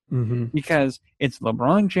watch that. Because it's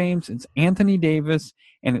LeBron James, it's Anthony Davis,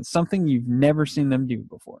 and it's something you've never seen them do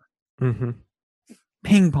before.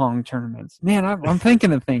 Ping pong tournaments. Man, I'm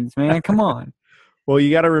thinking of things, man. Come on. Well,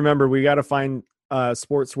 you got to remember, we got to find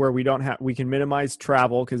sports where we can minimize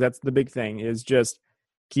travel, because that's the big thing, is just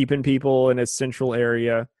keeping people in a central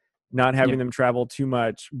area, not having them travel too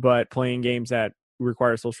much, but playing games that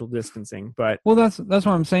require social distancing. But that's what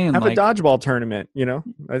I'm saying. Have a dodgeball tournament,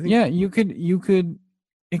 I think. Yeah, you could.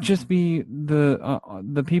 It just be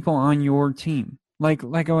the people on your team. Like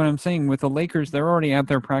what I'm saying with the Lakers, they're already at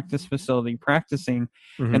their practice facility practicing,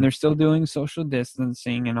 and they're still doing social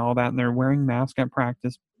distancing and all that, and they're wearing masks at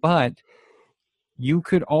practice. But you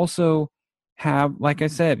could also have, like I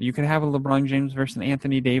said, you could have a LeBron James versus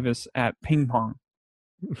Anthony Davis at ping pong,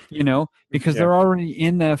 because they're already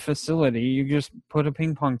in that facility. You just put a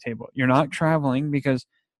ping pong table. You're not traveling, because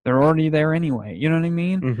They're already there anyway. You know what I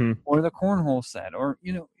mean? Mm-hmm. Or the cornhole set, or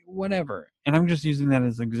whatever. And I'm just using that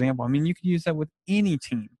as an example. I mean, you could use that with any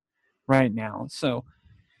team right now. So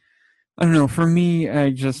I don't know. For me,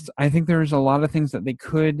 I think there's a lot of things that they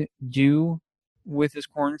could do with this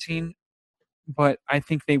quarantine, but I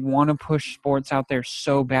think they want to push sports out there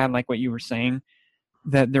so bad, like what you were saying,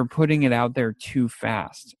 that they're putting it out there too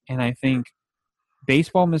fast. And I think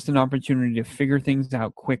baseball missed an opportunity to figure things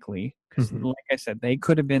out quickly because, like I said, they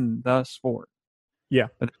could have been the sport. Yeah.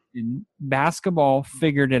 But basketball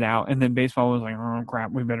figured it out, and then baseball was like, "Oh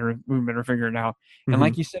crap, we better figure it out." And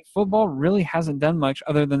like you said, football really hasn't done much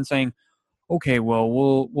other than saying, "Okay, well,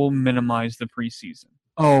 we'll minimize the preseason."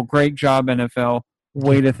 Oh, great job, NFL!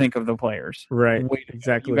 Way to think of the players. Right.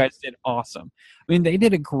 Exactly. You guys did awesome. I mean, they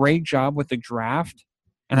did a great job with the draft.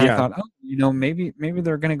 And I thought, maybe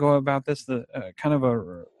they're going to go about this kind of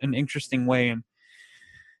an interesting way, and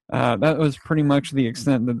that was pretty much the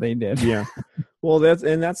extent that they did. Yeah, well,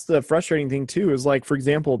 that's the frustrating thing too. Is like, for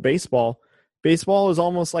example, baseball. Baseball is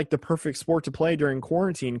almost like the perfect sport to play during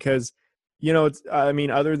quarantine because, it's. I mean,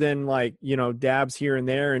 other than like dabs here and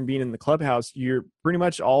there and being in the clubhouse, you're pretty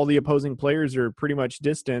much all the opposing players are pretty much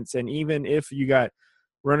distance, and even if you got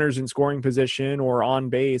runners in scoring position or on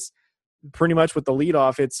base, pretty much with the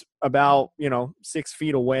leadoff, it's about 6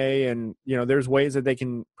 feet away, and there's ways that they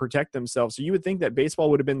can protect themselves. So you would think that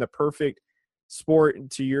baseball would have been the perfect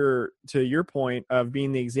sport to your point of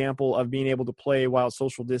being the example of being able to play while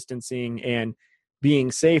social distancing and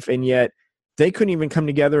being safe, and yet they couldn't even come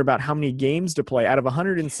together about how many games to play. Out of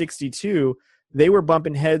 162, they were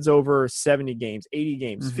bumping heads over 70 games, 80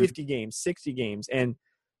 games, 50 games, 60 games, and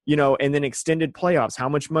and then extended playoffs, how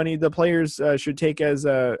much money the players should take as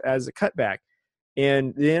a cutback.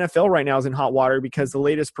 And the NFL right now is in hot water because the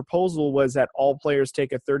latest proposal was that all players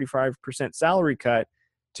take a 35% salary cut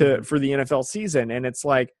for the NFL season. And it's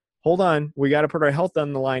like, hold on, we got to put our health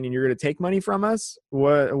on the line, and you're going to take money from us?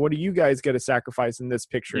 What do you guys got to sacrifice in this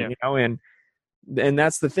picture? Yeah. And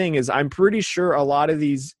that's the thing is, I'm pretty sure a lot of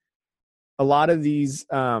these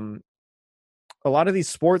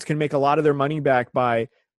sports can make a lot of their money back by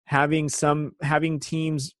having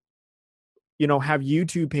teams, have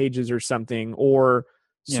YouTube pages or something, or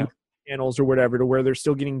channels or whatever, to where they're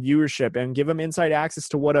still getting viewership, and give them inside access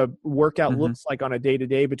to what a workout looks like on a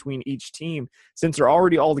day-to-day between each team. Since they're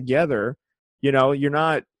already all together, you're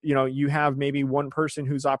not, you have maybe one person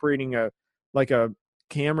who's operating a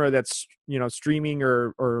camera that's, streaming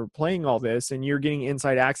or playing all this, and you're getting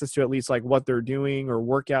inside access to at least like what they're doing or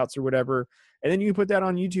workouts or whatever. And then you put that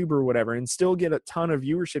on YouTube or whatever and still get a ton of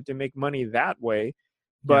viewership to make money that way.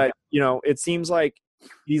 But, it seems like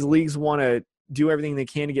these leagues want to do everything they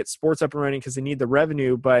can to get sports up and running because they need the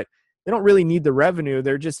revenue, but they don't really need the revenue.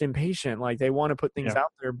 They're just impatient. Like, they want to put things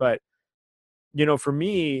out there. But, for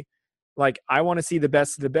me, like, I want to see the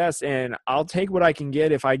best of the best, and I'll take what I can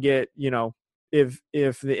get if I get, by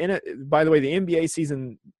the way, the NBA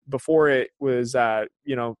season before it was,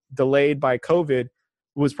 delayed by COVID,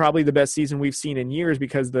 was probably the best season we've seen in years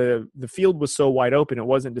because the field was so wide open. It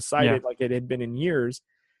wasn't decided like it had been in years.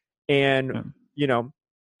 And,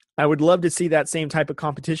 I would love to see that same type of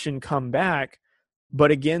competition come back.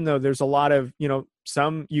 But again, though, there's a lot of, you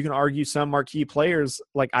can argue some marquee players.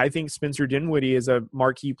 Like, I think Spencer Dinwiddie is a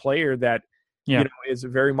marquee player that, is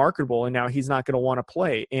very marketable, and now he's not going to want to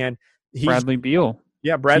play. And Bradley Beal.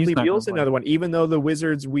 Yeah, Bradley Beal's another one, even though the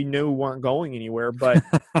Wizards we knew weren't going anywhere. But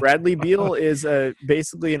Bradley Beal is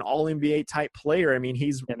basically an all-NBA type player. I mean,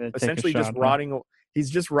 he's essentially just rotting. He's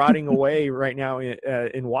just rotting away right now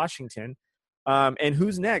in Washington. And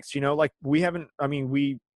who's next? We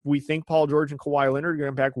think Paul George and Kawhi Leonard are going to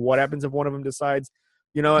come back. What happens if one of them decides,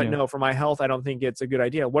 no, for my health, I don't think it's a good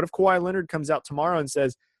idea? What if Kawhi Leonard comes out tomorrow and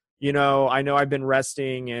says, I know I've been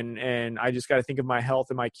resting and I just got to think of my health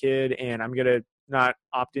and my kid, and I'm going to not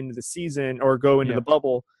opt into the season or go into the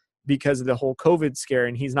bubble because of the whole COVID scare,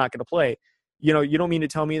 and he's not going to play. You don't mean to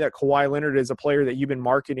tell me that Kawhi Leonard is a player that you've been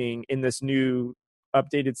marketing in this new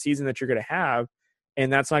updated season that you're going to have,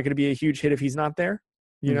 and that's not going to be a huge hit if he's not there?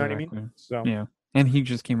 You know what I mean? So yeah. And he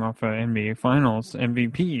just came off an NBA Finals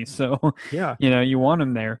MVP, so yeah, you want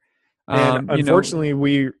him there. And unfortunately,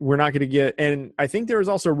 we're not going to get. And I think there was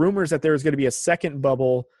also rumors that there was going to be a second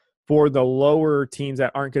bubble for the lower teams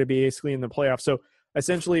that aren't going to be basically in the playoffs. So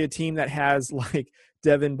essentially, a team that has like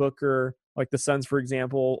Devin Booker, like the Suns, for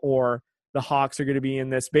example, or the Hawks are going to be in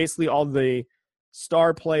this. Basically, all the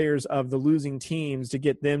star players of the losing teams to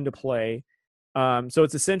get them to play. So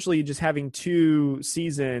it's essentially just having two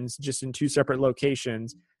seasons just in two separate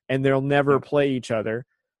locations, and they'll never play each other.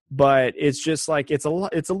 But it's just like it's a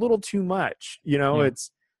little too much,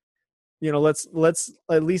 let's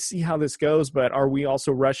at least see how this goes. But are we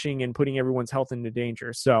also rushing and putting everyone's health into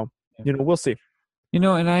danger? So, we'll see.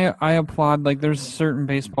 And I applaud, like, there's certain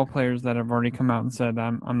baseball players that have already come out and said,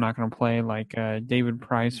 I'm not going to play, like David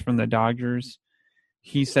Price from the Dodgers.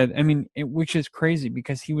 He said, which is crazy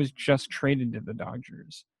because he was just traded to the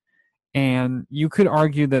Dodgers. And you could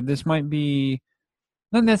argue that this might be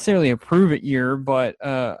not necessarily a prove it year, but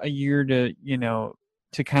a year to,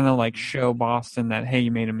 to kind of like show Boston that, hey,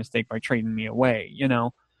 you made a mistake by trading me away,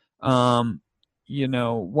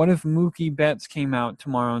 what if Mookie Betts came out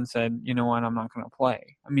tomorrow and said, you know what, I'm not going to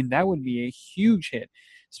play? That would be a huge hit,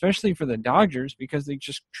 especially for the Dodgers because they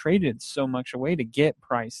just traded so much away to get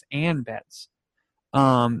Price and Betts.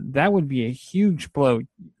 That would be a huge blow,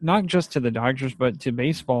 not just to the Dodgers, but to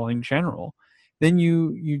baseball in general. Then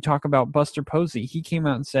you talk about Buster Posey. He came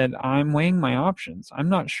out and said, I'm weighing my options. I'm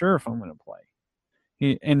not sure if I'm going to play.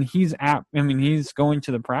 He's going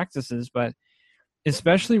to the practices, but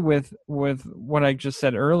especially with what I just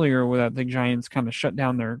said earlier, without the Giants kind of shut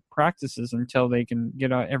down their practices until they can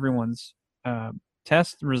get out everyone's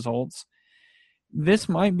test results, this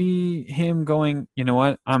might be him going, you know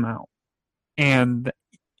what, I'm out. And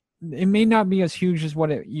it may not be as huge as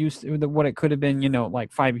what it could have been,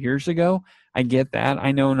 like 5 years ago. I get that.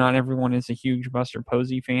 I know not everyone is a huge Buster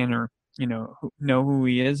Posey fan or, know who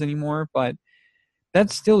he is anymore, but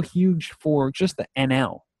that's still huge for just the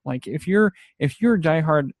NL. Like if you're a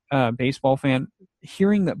diehard baseball fan,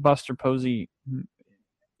 hearing that Buster Posey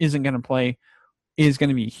isn't going to play is going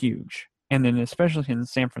to be huge. And then especially in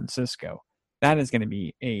San Francisco, that is going to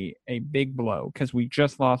be a big blow because we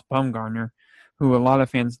just lost Bumgarner, who a lot of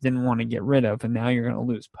fans didn't want to get rid of, and now you're going to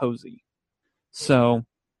lose Posey. So,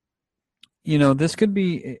 this could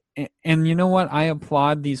be, and you know what? I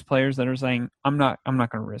applaud these players that are saying, I'm not going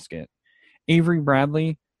to risk it. Avery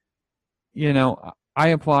Bradley, I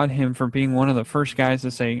applaud him for being one of the first guys to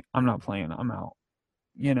say, I'm not playing, I'm out.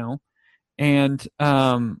 And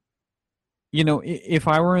if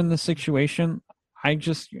I were in this situation,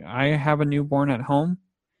 I have a newborn at home.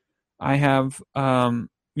 I have a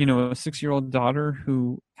 6-year-old daughter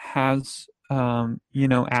who has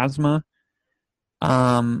asthma,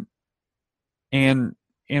 and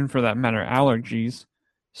for that matter, allergies.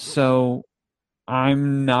 So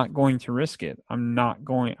I'm not going to risk it.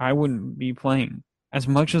 I wouldn't be playing as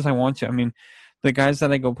much as I want to. The guys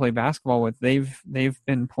that I go play basketball with, they've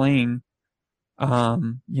been playing. They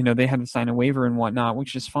had to sign a waiver and whatnot,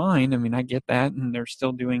 which is fine. I get that, and they're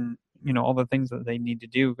still doing, all the things that they need to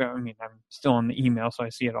do. I'm still on the email, so I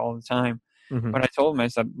see it all the time. Mm-hmm. But I told them, I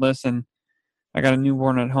said, listen, I got a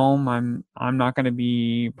newborn at home. I'm not going to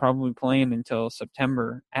be probably playing until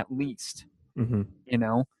September at least.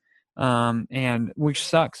 Mm-hmm. And which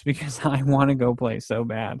sucks because I want to go play so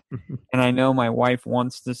bad. Mm-hmm. And I know my wife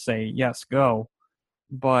wants to say, yes, go.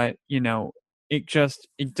 But,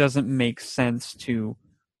 it doesn't make sense to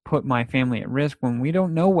put my family at risk when we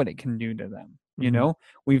don't know what it can do to them. Mm-hmm.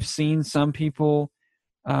 We've seen some people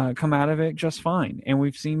come out of it just fine. And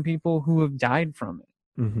we've seen people who have died from it.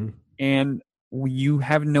 Mm-hmm. And you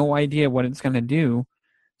have no idea what it's going to do.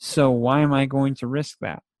 So why am I going to risk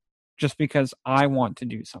that? Just because I want to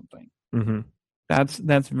do something. Mm-hmm.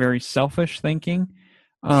 That's very selfish thinking.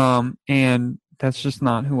 And that's just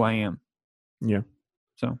not who I am. Yeah.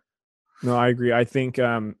 So. No, I agree. I think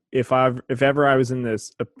if ever I was in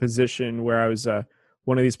a position where I was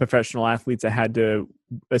one of these professional athletes that had to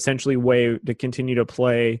essentially weigh to continue to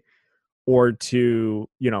play or to,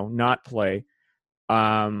 not play,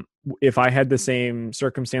 if I had the same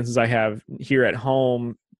circumstances I have here at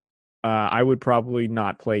home, I would probably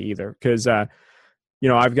not play either because, I've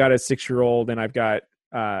got a 6-year-old and I've got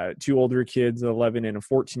 2 older kids, 11 and a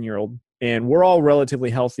 14-year-old, and we're all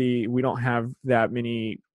relatively healthy. We don't have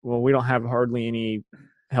we don't have hardly any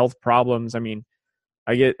health problems.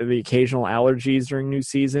 I get the occasional allergies during new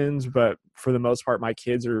seasons, but for the most part, my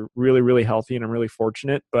kids are really, really healthy and I'm really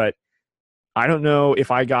fortunate. But I don't know if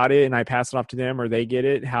I got it and I pass it off to them or they get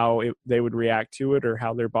it, they would react to it or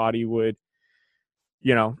how their body would,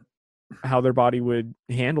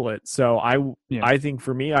 handle it. So I think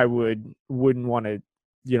for me, I wouldn't want to,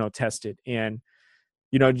 test it. And,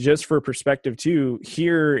 just for perspective too,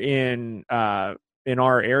 here in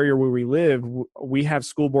our area where we live, we have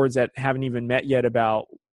school boards that haven't even met yet about,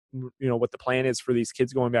 what the plan is for these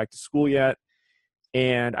kids going back to school yet.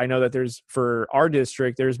 And I know that for our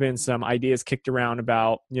district, there's been some ideas kicked around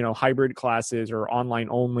about, hybrid classes or online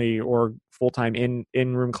only or full-time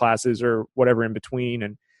in-room classes or whatever in between.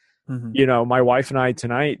 And, mm-hmm. My wife and I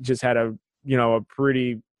tonight just had a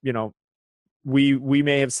pretty, we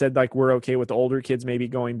may have said like, we're okay with the older kids maybe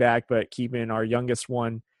going back, but keeping our youngest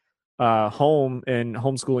one home and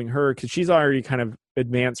homeschooling her, because she's already kind of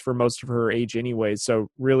advanced for most of her age anyway. So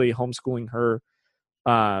really homeschooling her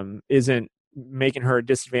isn't making her a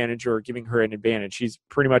disadvantage or giving her an advantage. She's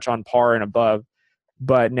pretty much on par and above.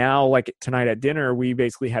 But now, like tonight at dinner, we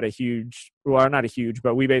basically had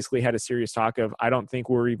we basically had a serious talk of, I don't think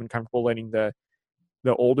we're even comfortable letting the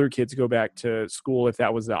older kids go back to school if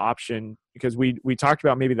that was the option, because we talked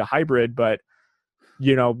about maybe the hybrid, but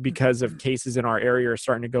because of cases in our area are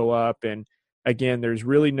starting to go up, and again, there's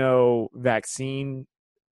really no vaccine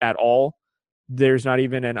at all. There's not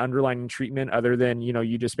even an underlying treatment other than,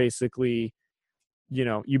 you just basically,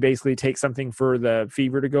 you basically take something for the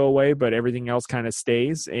fever to go away, but everything else kind of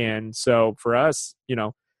stays. And so for us,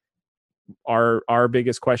 our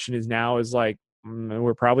biggest question is now is like,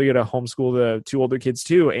 we're probably going to homeschool the 2 older kids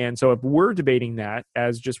too. And so if we're debating that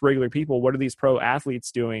as just regular people, what are these pro athletes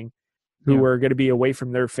doing who are going to be away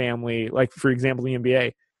from their family? Like, for example, the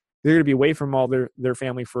NBA, they're going to be away from all their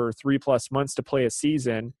family for 3+ months to play a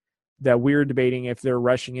season that we're debating if they're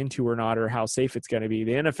rushing into or not, or how safe it's going to be.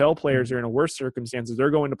 The NFL players are in a worse circumstances. They're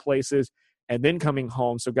going to places and then coming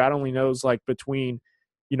home. So God only knows, like, between,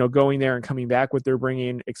 going there and coming back, what they're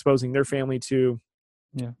bringing, exposing their family to.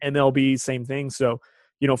 Yeah. And they'll be same thing. So,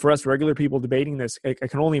 for us regular people debating this, I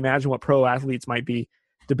can only imagine what pro athletes might be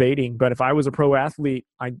debating. But if I was a pro athlete,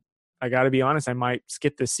 I got to be honest, I might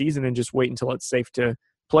skip this season and just wait until it's safe to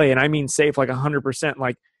play. And I mean safe, like 100%,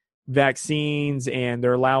 like vaccines, and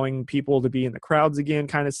they're allowing people to be in the crowds again,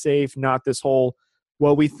 kind of safe. Not this whole,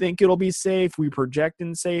 well, we think it'll be safe, we project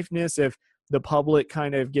in safeness. If the public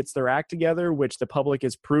kind of gets their act together, which the public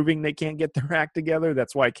is proving they can't get their act together,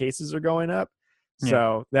 that's why cases are going up. Yeah.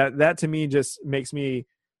 So that to me just makes me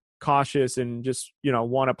cautious and just,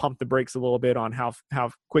 want to pump the brakes a little bit on how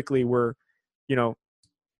quickly we're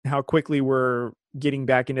getting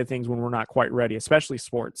back into things when we're not quite ready, especially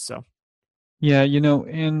sports. So. Yeah,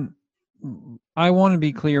 and I want to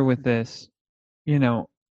be clear with this. I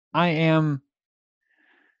don't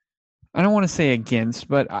want to say against,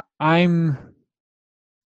 but I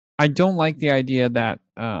don't like the idea that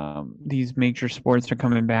these major sports are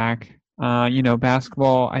coming back.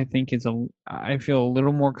 Basketball, I think I feel a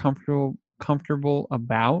little more comfortable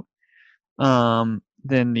about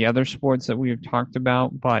than the other sports that we've talked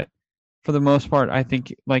about. But for the most part, I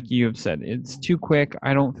think, like you have said, it's too quick.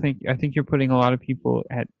 I think you're putting a lot of people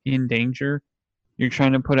in danger. You're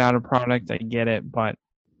trying to put out a product. I get it, but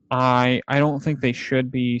I don't think they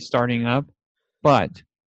should be starting up. But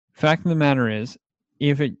fact of the matter is,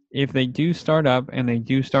 if they do start up and they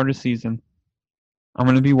do start a season, I'm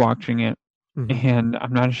going to be watching it, and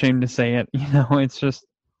I'm not ashamed to say it. It's just,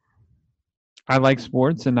 I like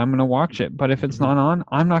sports and I'm going to watch it. But if it's not on,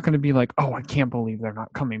 I'm not going to be like, oh, I can't believe they're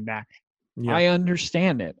not coming back. Yeah. I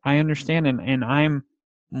understand it. And I'm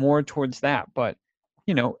more towards that. But,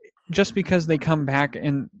 just because they come back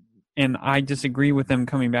and I disagree with them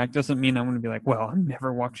coming back doesn't mean I'm going to be like, well, I'm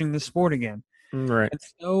never watching this sport again. Right.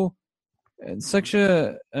 It's such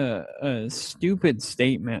a stupid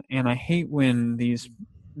statement, and I hate when these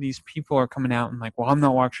people are coming out and like, well, I'm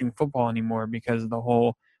not watching football anymore because of the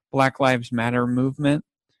whole Black Lives Matter movement.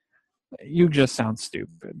 You just sound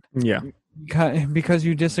stupid. Yeah. Because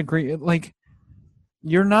you disagree. Like,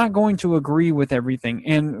 you're not going to agree with everything.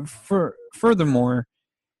 And furthermore,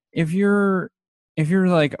 if you're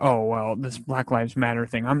like, oh, well, this Black Lives Matter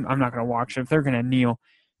thing, I'm not going to watch it if they're going to kneel.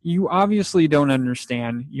 You obviously don't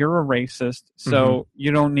understand. You're a racist, so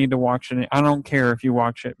you don't need to watch it. I don't care if you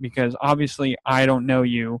watch it, because obviously I don't know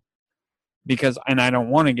you, and I don't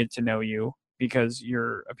want to get to know you because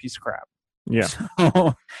you're a piece of crap. Yeah.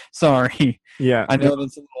 So, sorry. Yeah. I know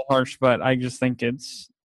that's a little harsh, but I just think it's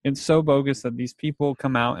so bogus that these people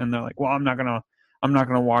come out and they're like, well, I'm not gonna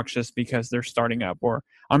watch this because they're starting up, or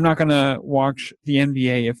I'm not gonna watch the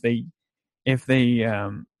NBA if they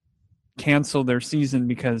cancel their season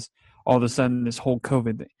because all of a sudden this whole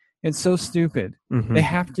COVID thing. It's so stupid. They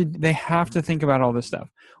have to think about all this stuff.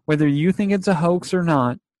 Whether you think it's a hoax or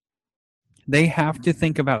not, they have to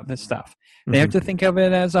think about this stuff. They have to think of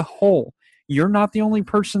it as a whole. You're not the only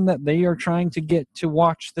person that they are trying to get to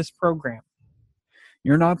watch this program.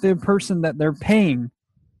 You're not the person that they're paying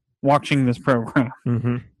watching this program.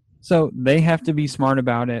 So they have to be smart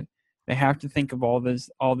about it. They have to think of all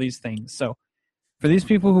these things. So for these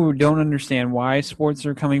people who don't understand why sports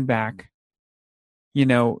are coming back,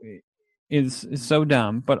 is so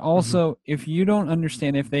dumb. But also, if you don't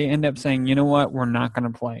understand, if they end up saying, you know what, we're not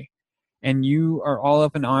going to play, and you are all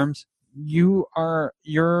up in arms,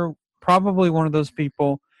 you're probably one of those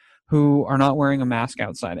people who are not wearing a mask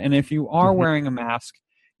outside. And if you are wearing a mask,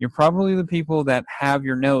 you're probably the people that have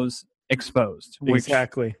your nose exposed.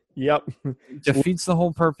 Exactly. Yep. Defeats the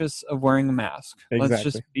whole purpose of wearing a mask. Exactly. Let's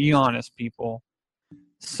just be honest, people.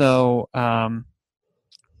 So,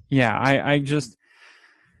 yeah,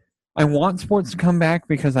 I want sports to come back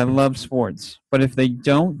because I love sports. But if they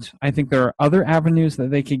don't, I think there are other avenues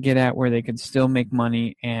that they could get at where they could still make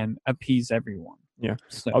money and appease everyone. Yeah.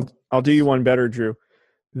 So I'll do you one better, Drew.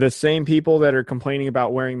 The same people that are complaining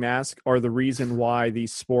about wearing masks are the reason why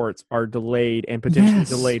these sports are delayed and potentially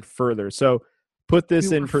delayed further. So put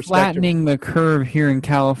this in perspective. Flattening the curve here in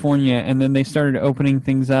California, and then they started opening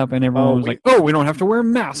things up, and everyone was like, "Oh, we don't have to wear a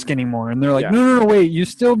mask anymore." And they're like, "No, wait, you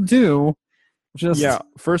still do."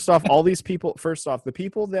 First off, the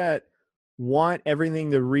people that want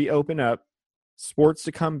everything to reopen up, sports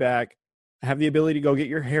to come back, have the ability to go get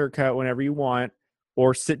your hair cut whenever you want,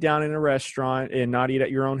 or sit down in a restaurant and not eat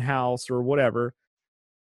at your own house or whatever.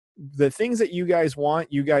 The things that you guys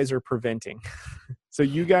want, you guys are preventing. So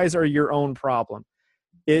you guys are your own problem.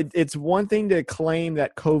 It's one thing to claim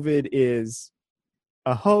that COVID is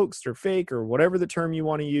a hoax or fake or whatever the term you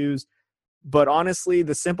want to use. But honestly,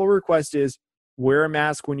 the simple request is wear a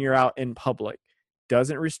mask when you're out in public.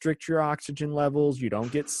 Doesn't restrict your oxygen levels. You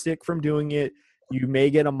don't get sick from doing it. You may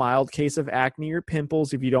get a mild case of acne or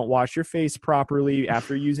pimples if you don't wash your face properly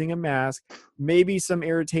after using a mask. Maybe some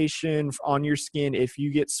irritation on your skin if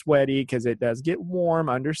you get sweaty because it does get warm,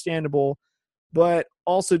 understandable. But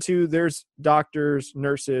also, too, there's doctors,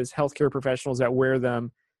 nurses, healthcare professionals that wear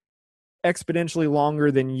them exponentially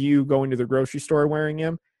longer than you going to the grocery store wearing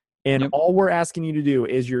them. And all we're asking you to do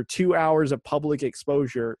is your 2 hours of public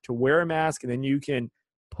exposure to wear a mask, and then you can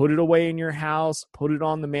put it away in your house, put it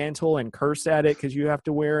on the mantle and curse at it because you have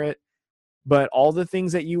to wear it. But all the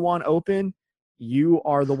things that you want open, you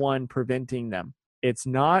are the one preventing them. It's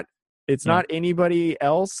not anybody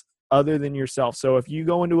else other than yourself. So if you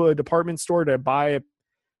go into a department store to buy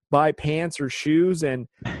pants or shoes and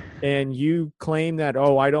you claim that,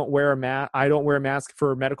 oh, I don't wear a mask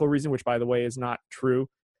for a medical reason, which by the way is not true.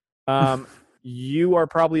 You are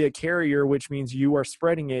probably a carrier, which means you are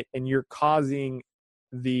spreading it and you're causing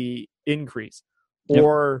the increase.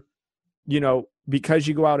 Or, because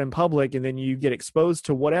you go out in public and then you get exposed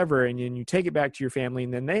to whatever and then you take it back to your family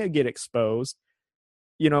and then they get exposed,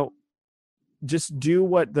 just do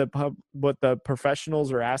what the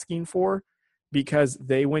professionals are asking for because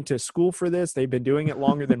they went to school for this. They've been doing it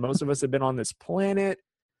longer than most of us have been on this planet.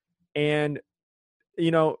 And,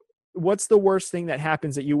 what's the worst thing that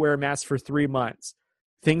happens that you wear a mask for 3 months?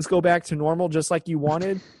 Things go back to normal just like you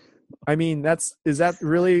wanted? I mean, that's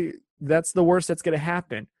the worst that's going to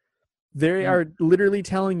happen. They are literally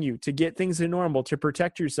telling you to get things to normal, to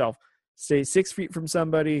protect yourself. Stay 6 feet from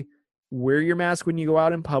somebody, wear your mask when you go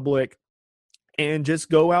out in public, and just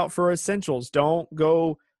go out for essentials. Don't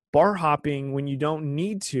go bar hopping when you don't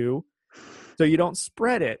need to so you don't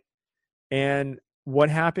spread it. And what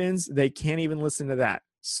happens? They can't even listen to that.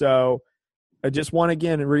 So I just want to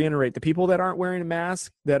again reiterate, the people that aren't wearing a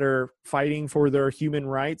mask, that are fighting for their human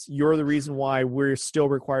rights, you're the reason why we're still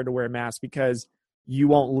required to wear a mask because you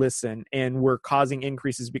won't listen and we're causing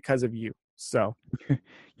increases because of you. So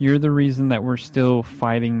you're the reason that we're still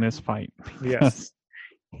fighting this fight. Yes.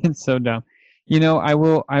 It's so dumb. I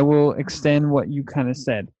will extend what you kind of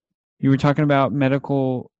said. You were talking about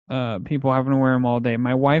medical people having to wear them all day.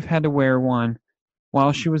 My wife had to wear one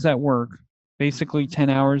while she was at work, basically 10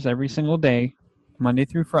 hours every single day, Monday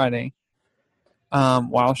through Friday,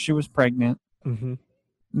 while she was pregnant. Mm-hmm.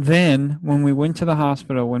 Then, when we went to the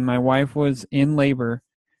hospital, when my wife was in labor,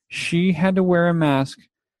 she had to wear a mask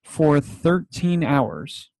for 13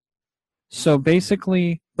 hours. So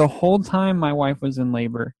basically, the whole time my wife was in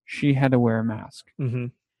labor, she had to wear a mask. Mm-hmm.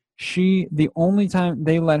 The only time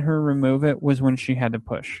they let her remove it was when she had to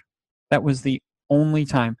push. That was the only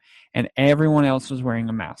time. And everyone else was wearing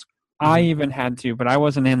a mask. I even had to, but I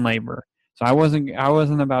wasn't in labor. So I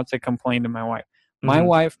wasn't about to complain to my wife. My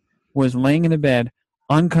wife was laying in the bed,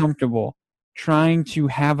 uncomfortable, trying to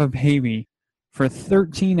have a baby for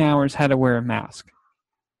 13 hours, had to wear a mask.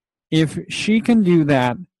 If she can do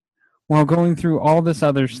that while going through all this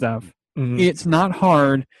other stuff, it's not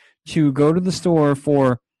hard to go to the store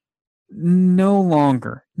for no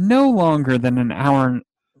longer than an hour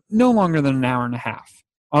and a half.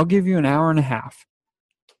 I'll give you an hour and a half.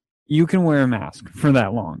 You can wear a mask for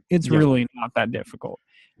that long. It's really not that difficult.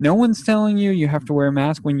 No one's telling you have to wear a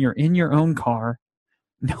mask when you're in your own car.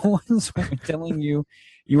 No one's telling you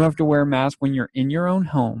have to wear a mask when you're in your own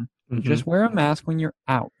home. Just wear a mask when you're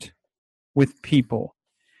out with people.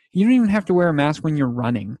 You don't even have to wear a mask when you're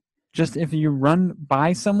running. Just if you run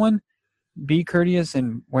by someone, be courteous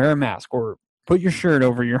and wear a mask or put your shirt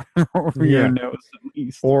over your your nose at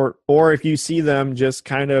least. Or if you see them, just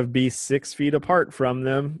kind of be 6 feet apart from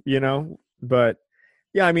them, But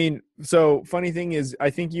yeah, I mean, so funny thing is, I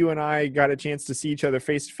think you and I got a chance to see each other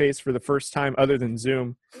face to face for the first time other than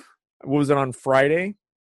Zoom. What was it, on Friday?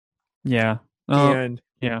 Yeah. And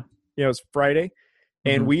yeah, it was Friday.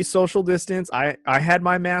 And we social distance. I had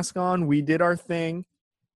my mask on. We did our thing.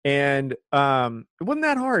 And it wasn't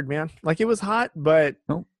that hard, man. Like, it was hot, but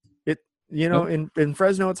in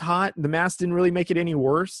Fresno it's hot. The mask didn't really make it any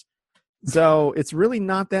worse. So it's really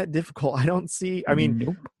not that difficult. I don't see,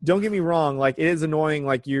 Don't get me wrong. Like, it is annoying.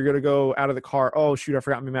 Like, you're going to go out of the car. Oh shoot, I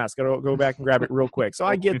forgot my mask. Gotta go back and grab it real quick. So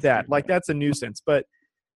I get that. Like, that's a nuisance, but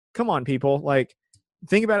come on, people. Like,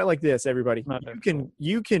 think about it like this, everybody.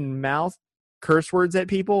 You can mouth curse words at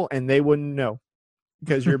people and they wouldn't know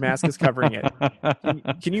because your mask is covering it.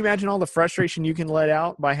 Can you imagine all the frustration you can let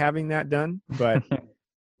out by having that done? But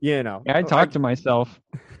I talk to myself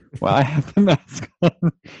while I have the mask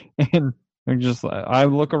on, and I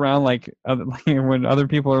look around like when other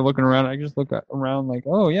people are looking around, I just look around like,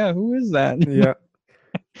 oh yeah, who is that? Yeah.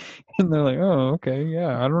 And they're like, oh, okay,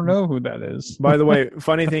 yeah, I don't know who that is. By the way,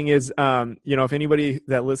 funny thing is, if anybody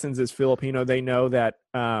that listens is Filipino, they know that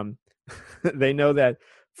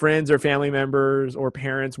friends or family members or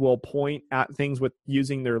parents will point at things with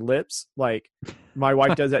using their lips. Like, my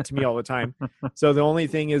wife does that to me all the time. So the only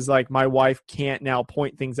thing is, like, my wife can't now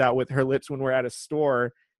point things out with her lips when we're at a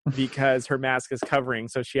store because her mask is covering.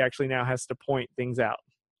 So she actually now has to point things out.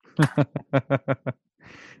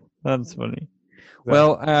 That's funny.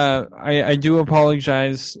 Well, I do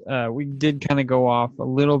apologize. We did kind of go off a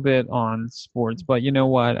little bit on sports, but you know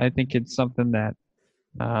what? I think it's something that,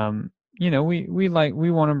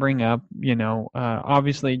 we want to bring up.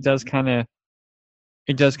 Obviously, it does kind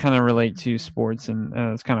of relate to sports, and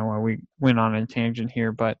that's kind of why we went on a tangent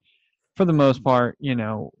here. But for the most part,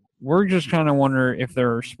 we're just trying to wonder if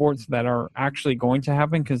there are sports that are actually going to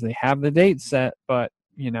happen because they have the date set, but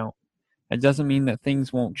it doesn't mean that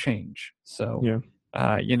things won't change. So,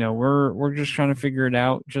 we're just trying to figure it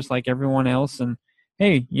out, just like everyone else. And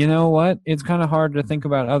hey, you know what? It's kind of hard to think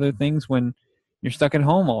about other things when you're stuck at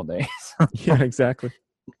home all day. Yeah, exactly.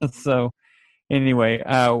 So, anyway,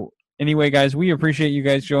 guys, we appreciate you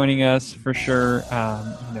guys joining us for sure.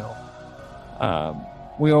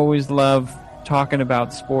 We always love talking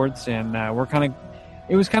about sports, and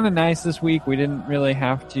it was kind of nice this week. We didn't really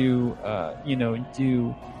have to,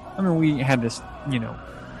 we had to,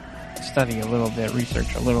 study a little bit,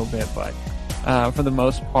 research a little bit, but for the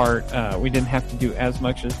most part, we didn't have to do as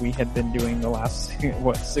much as we had been doing the last,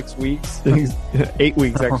 6 weeks? 8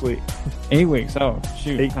 weeks, actually. 8 weeks. Oh,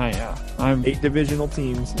 shoot. I'm 8 divisional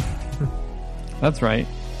teams. That's right.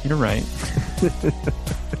 You're right.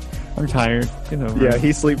 I'm tired. Yeah,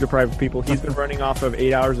 he's sleep deprived people. He's been running off of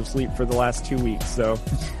 8 hours of sleep for the last 2 weeks, so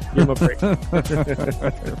give him a break.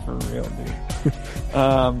 For real,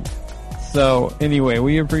 dude. So anyway,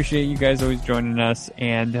 we appreciate you guys always joining us.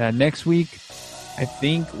 And next week, I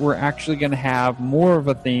think we're actually going to have more of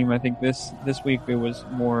a theme. I think this week it was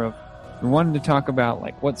more of, we wanted to talk about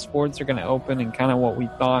like what sports are going to open and kind of what we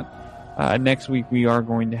thought. Next week we are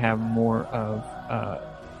going to have more of,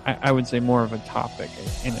 I would say more of a topic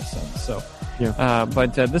in a sense. So, yeah.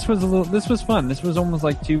 But this was fun. This was almost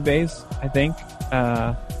like 2 days, I think.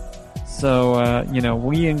 So,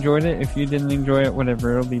 we enjoyed it. If you didn't enjoy it,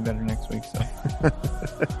 whatever, it'll be better next week. So,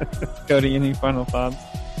 Cody, any final thoughts?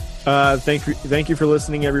 Thank you for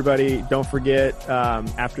listening, everybody. Don't forget,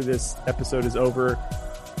 after this episode is over,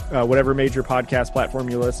 whatever major podcast platform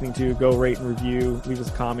you're listening to, go rate and review, leave us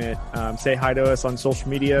a comment, say hi to us on social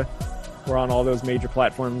media. We're on all those major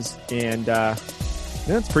platforms, and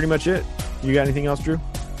that's pretty much it. You got anything else, Drew?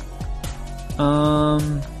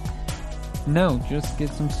 No, just get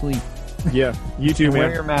some sleep. Yeah, you too, man.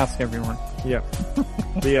 Wear your mask, everyone. Yeah.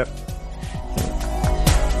 See ya.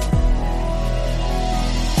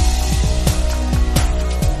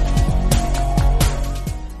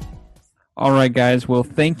 All right, guys. Well,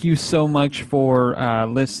 thank you so much for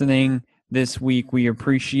listening this week. We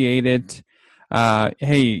appreciate it.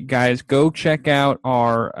 Hey, guys, go check out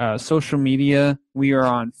our social media. We are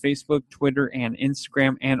on Facebook, Twitter, and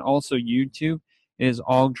Instagram, and also YouTube. It is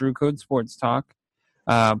all Drew Code Sports Talk.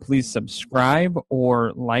 Please subscribe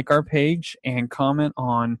or like our page and comment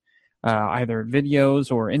on either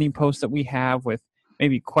videos or any posts that we have with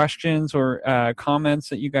maybe questions or comments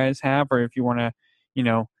that you guys have, or if you want to,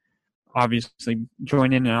 obviously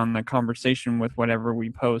join in on the conversation with whatever we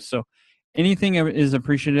post. So anything is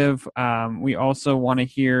appreciative. We also want to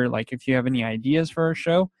hear, like, if you have any ideas for our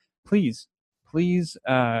show, please,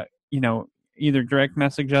 either direct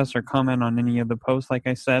message us or comment on any of the posts, like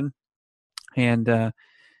I said, and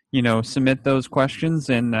submit those questions,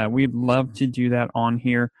 and we'd love to do that on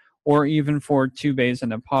here, or even for 2 Bays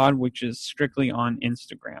in a Pod, which is strictly on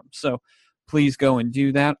Instagram. So please go and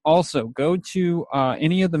do that. Also, go to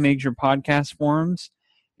any of the major podcast forums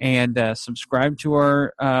and subscribe to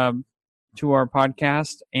our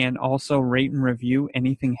podcast, and also rate and review.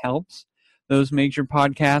 Anything helps. Those major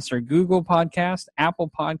podcasts are Google Podcast, Apple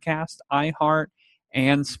Podcast, iHeart,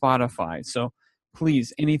 and Spotify. So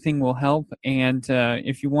please, anything will help. And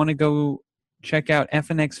if you want to go check out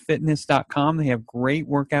fnxfitness.com, they have great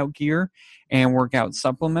workout gear and workout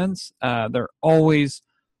supplements. They're always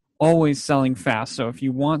selling fast. So if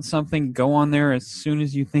you want something, go on there as soon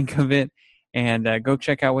as you think of it, and go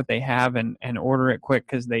check out what they have and order it quick,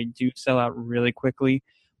 because they do sell out really quickly.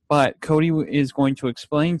 But Cody is going to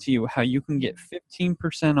explain to you how you can get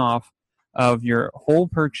 15% off of your whole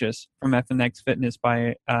purchase from FNX Fitness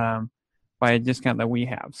by a discount that we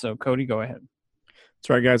have. So Cody, go ahead. That's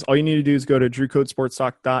right, guys. All you need to do is go to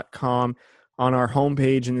drewcodesportstalk.com on our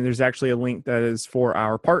homepage, and there's actually a link that is for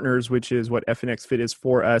our partners, which is what FNX Fit is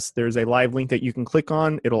for us. There's a live link that you can click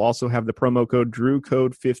on. It'll also have the promo code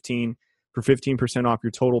DrewCode15 for 15% off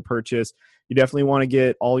your total purchase. You definitely want to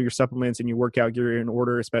get all your supplements and your workout gear in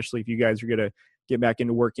order, especially if you guys are going to get back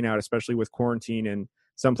into working out, especially with quarantine and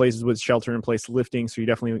some places with shelter-in-place lifting. So you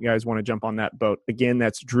definitely guys want to jump on that boat. Again,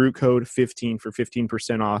 that's DrewCode15 for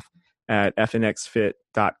 15% off at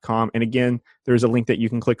fnxfit.com. And again, there's a link that you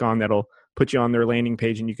can click on that'll put you on their landing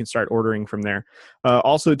page, and you can start ordering from there.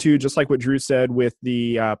 Also, too, just like what Drew said with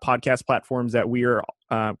the podcast platforms that we are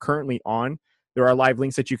currently on, there are live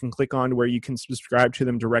links that you can click on where you can subscribe to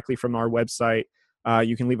them directly from our website.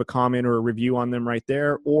 You can leave a comment or a review on them right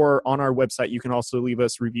there, or on our website, you can also leave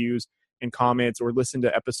us reviews and comments or listen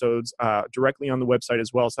to episodes directly on the website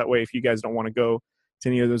as well. So that way, if you guys don't want to go to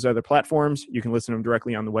any of those other platforms, you can listen to them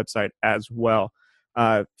directly on the website as well.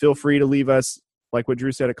 Feel free to leave us, like what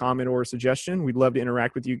Drew said, a comment or a suggestion. We'd love to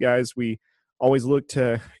interact with you guys. We always look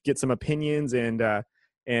to get some opinions and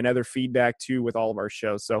other feedback too with all of our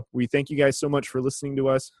shows. So we thank you guys so much for listening to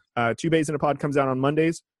us. 2 Bays in a Pod comes out on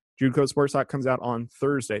Mondays. Drew Code Sports Talk comes out on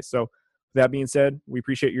Thursday. So with that being said, we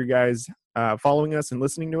appreciate you guys following us and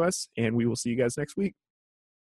listening to us, and we will see you guys next week.